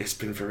friendly. It's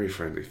been very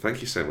friendly.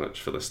 Thank you so much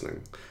for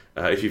listening.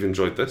 If you've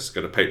enjoyed this,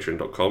 go to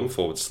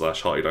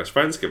patreon.com/Hearty Dice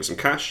Friends, give us some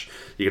cash.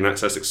 You can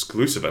access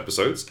exclusive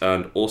episodes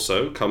and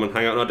also come and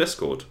hang out on our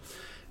Discord.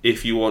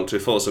 If you want to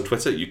follow us on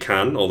Twitter, you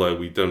can, although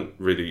we don't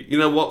really... You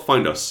know what?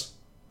 Find us.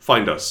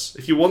 Find us.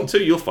 If you want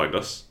to, you'll find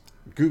us.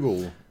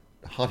 Google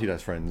Hearty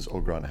Dice Friends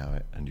or Grant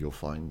Howitt and you'll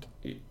find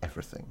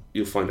everything.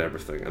 You'll find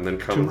everything, and then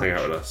come and hang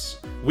out with us.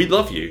 We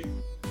love you.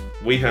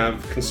 We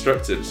have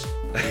constructed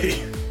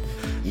a...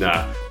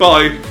 Nah.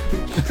 Bye.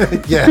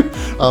 Yeah,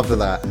 after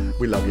that,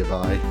 we love you,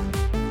 bye.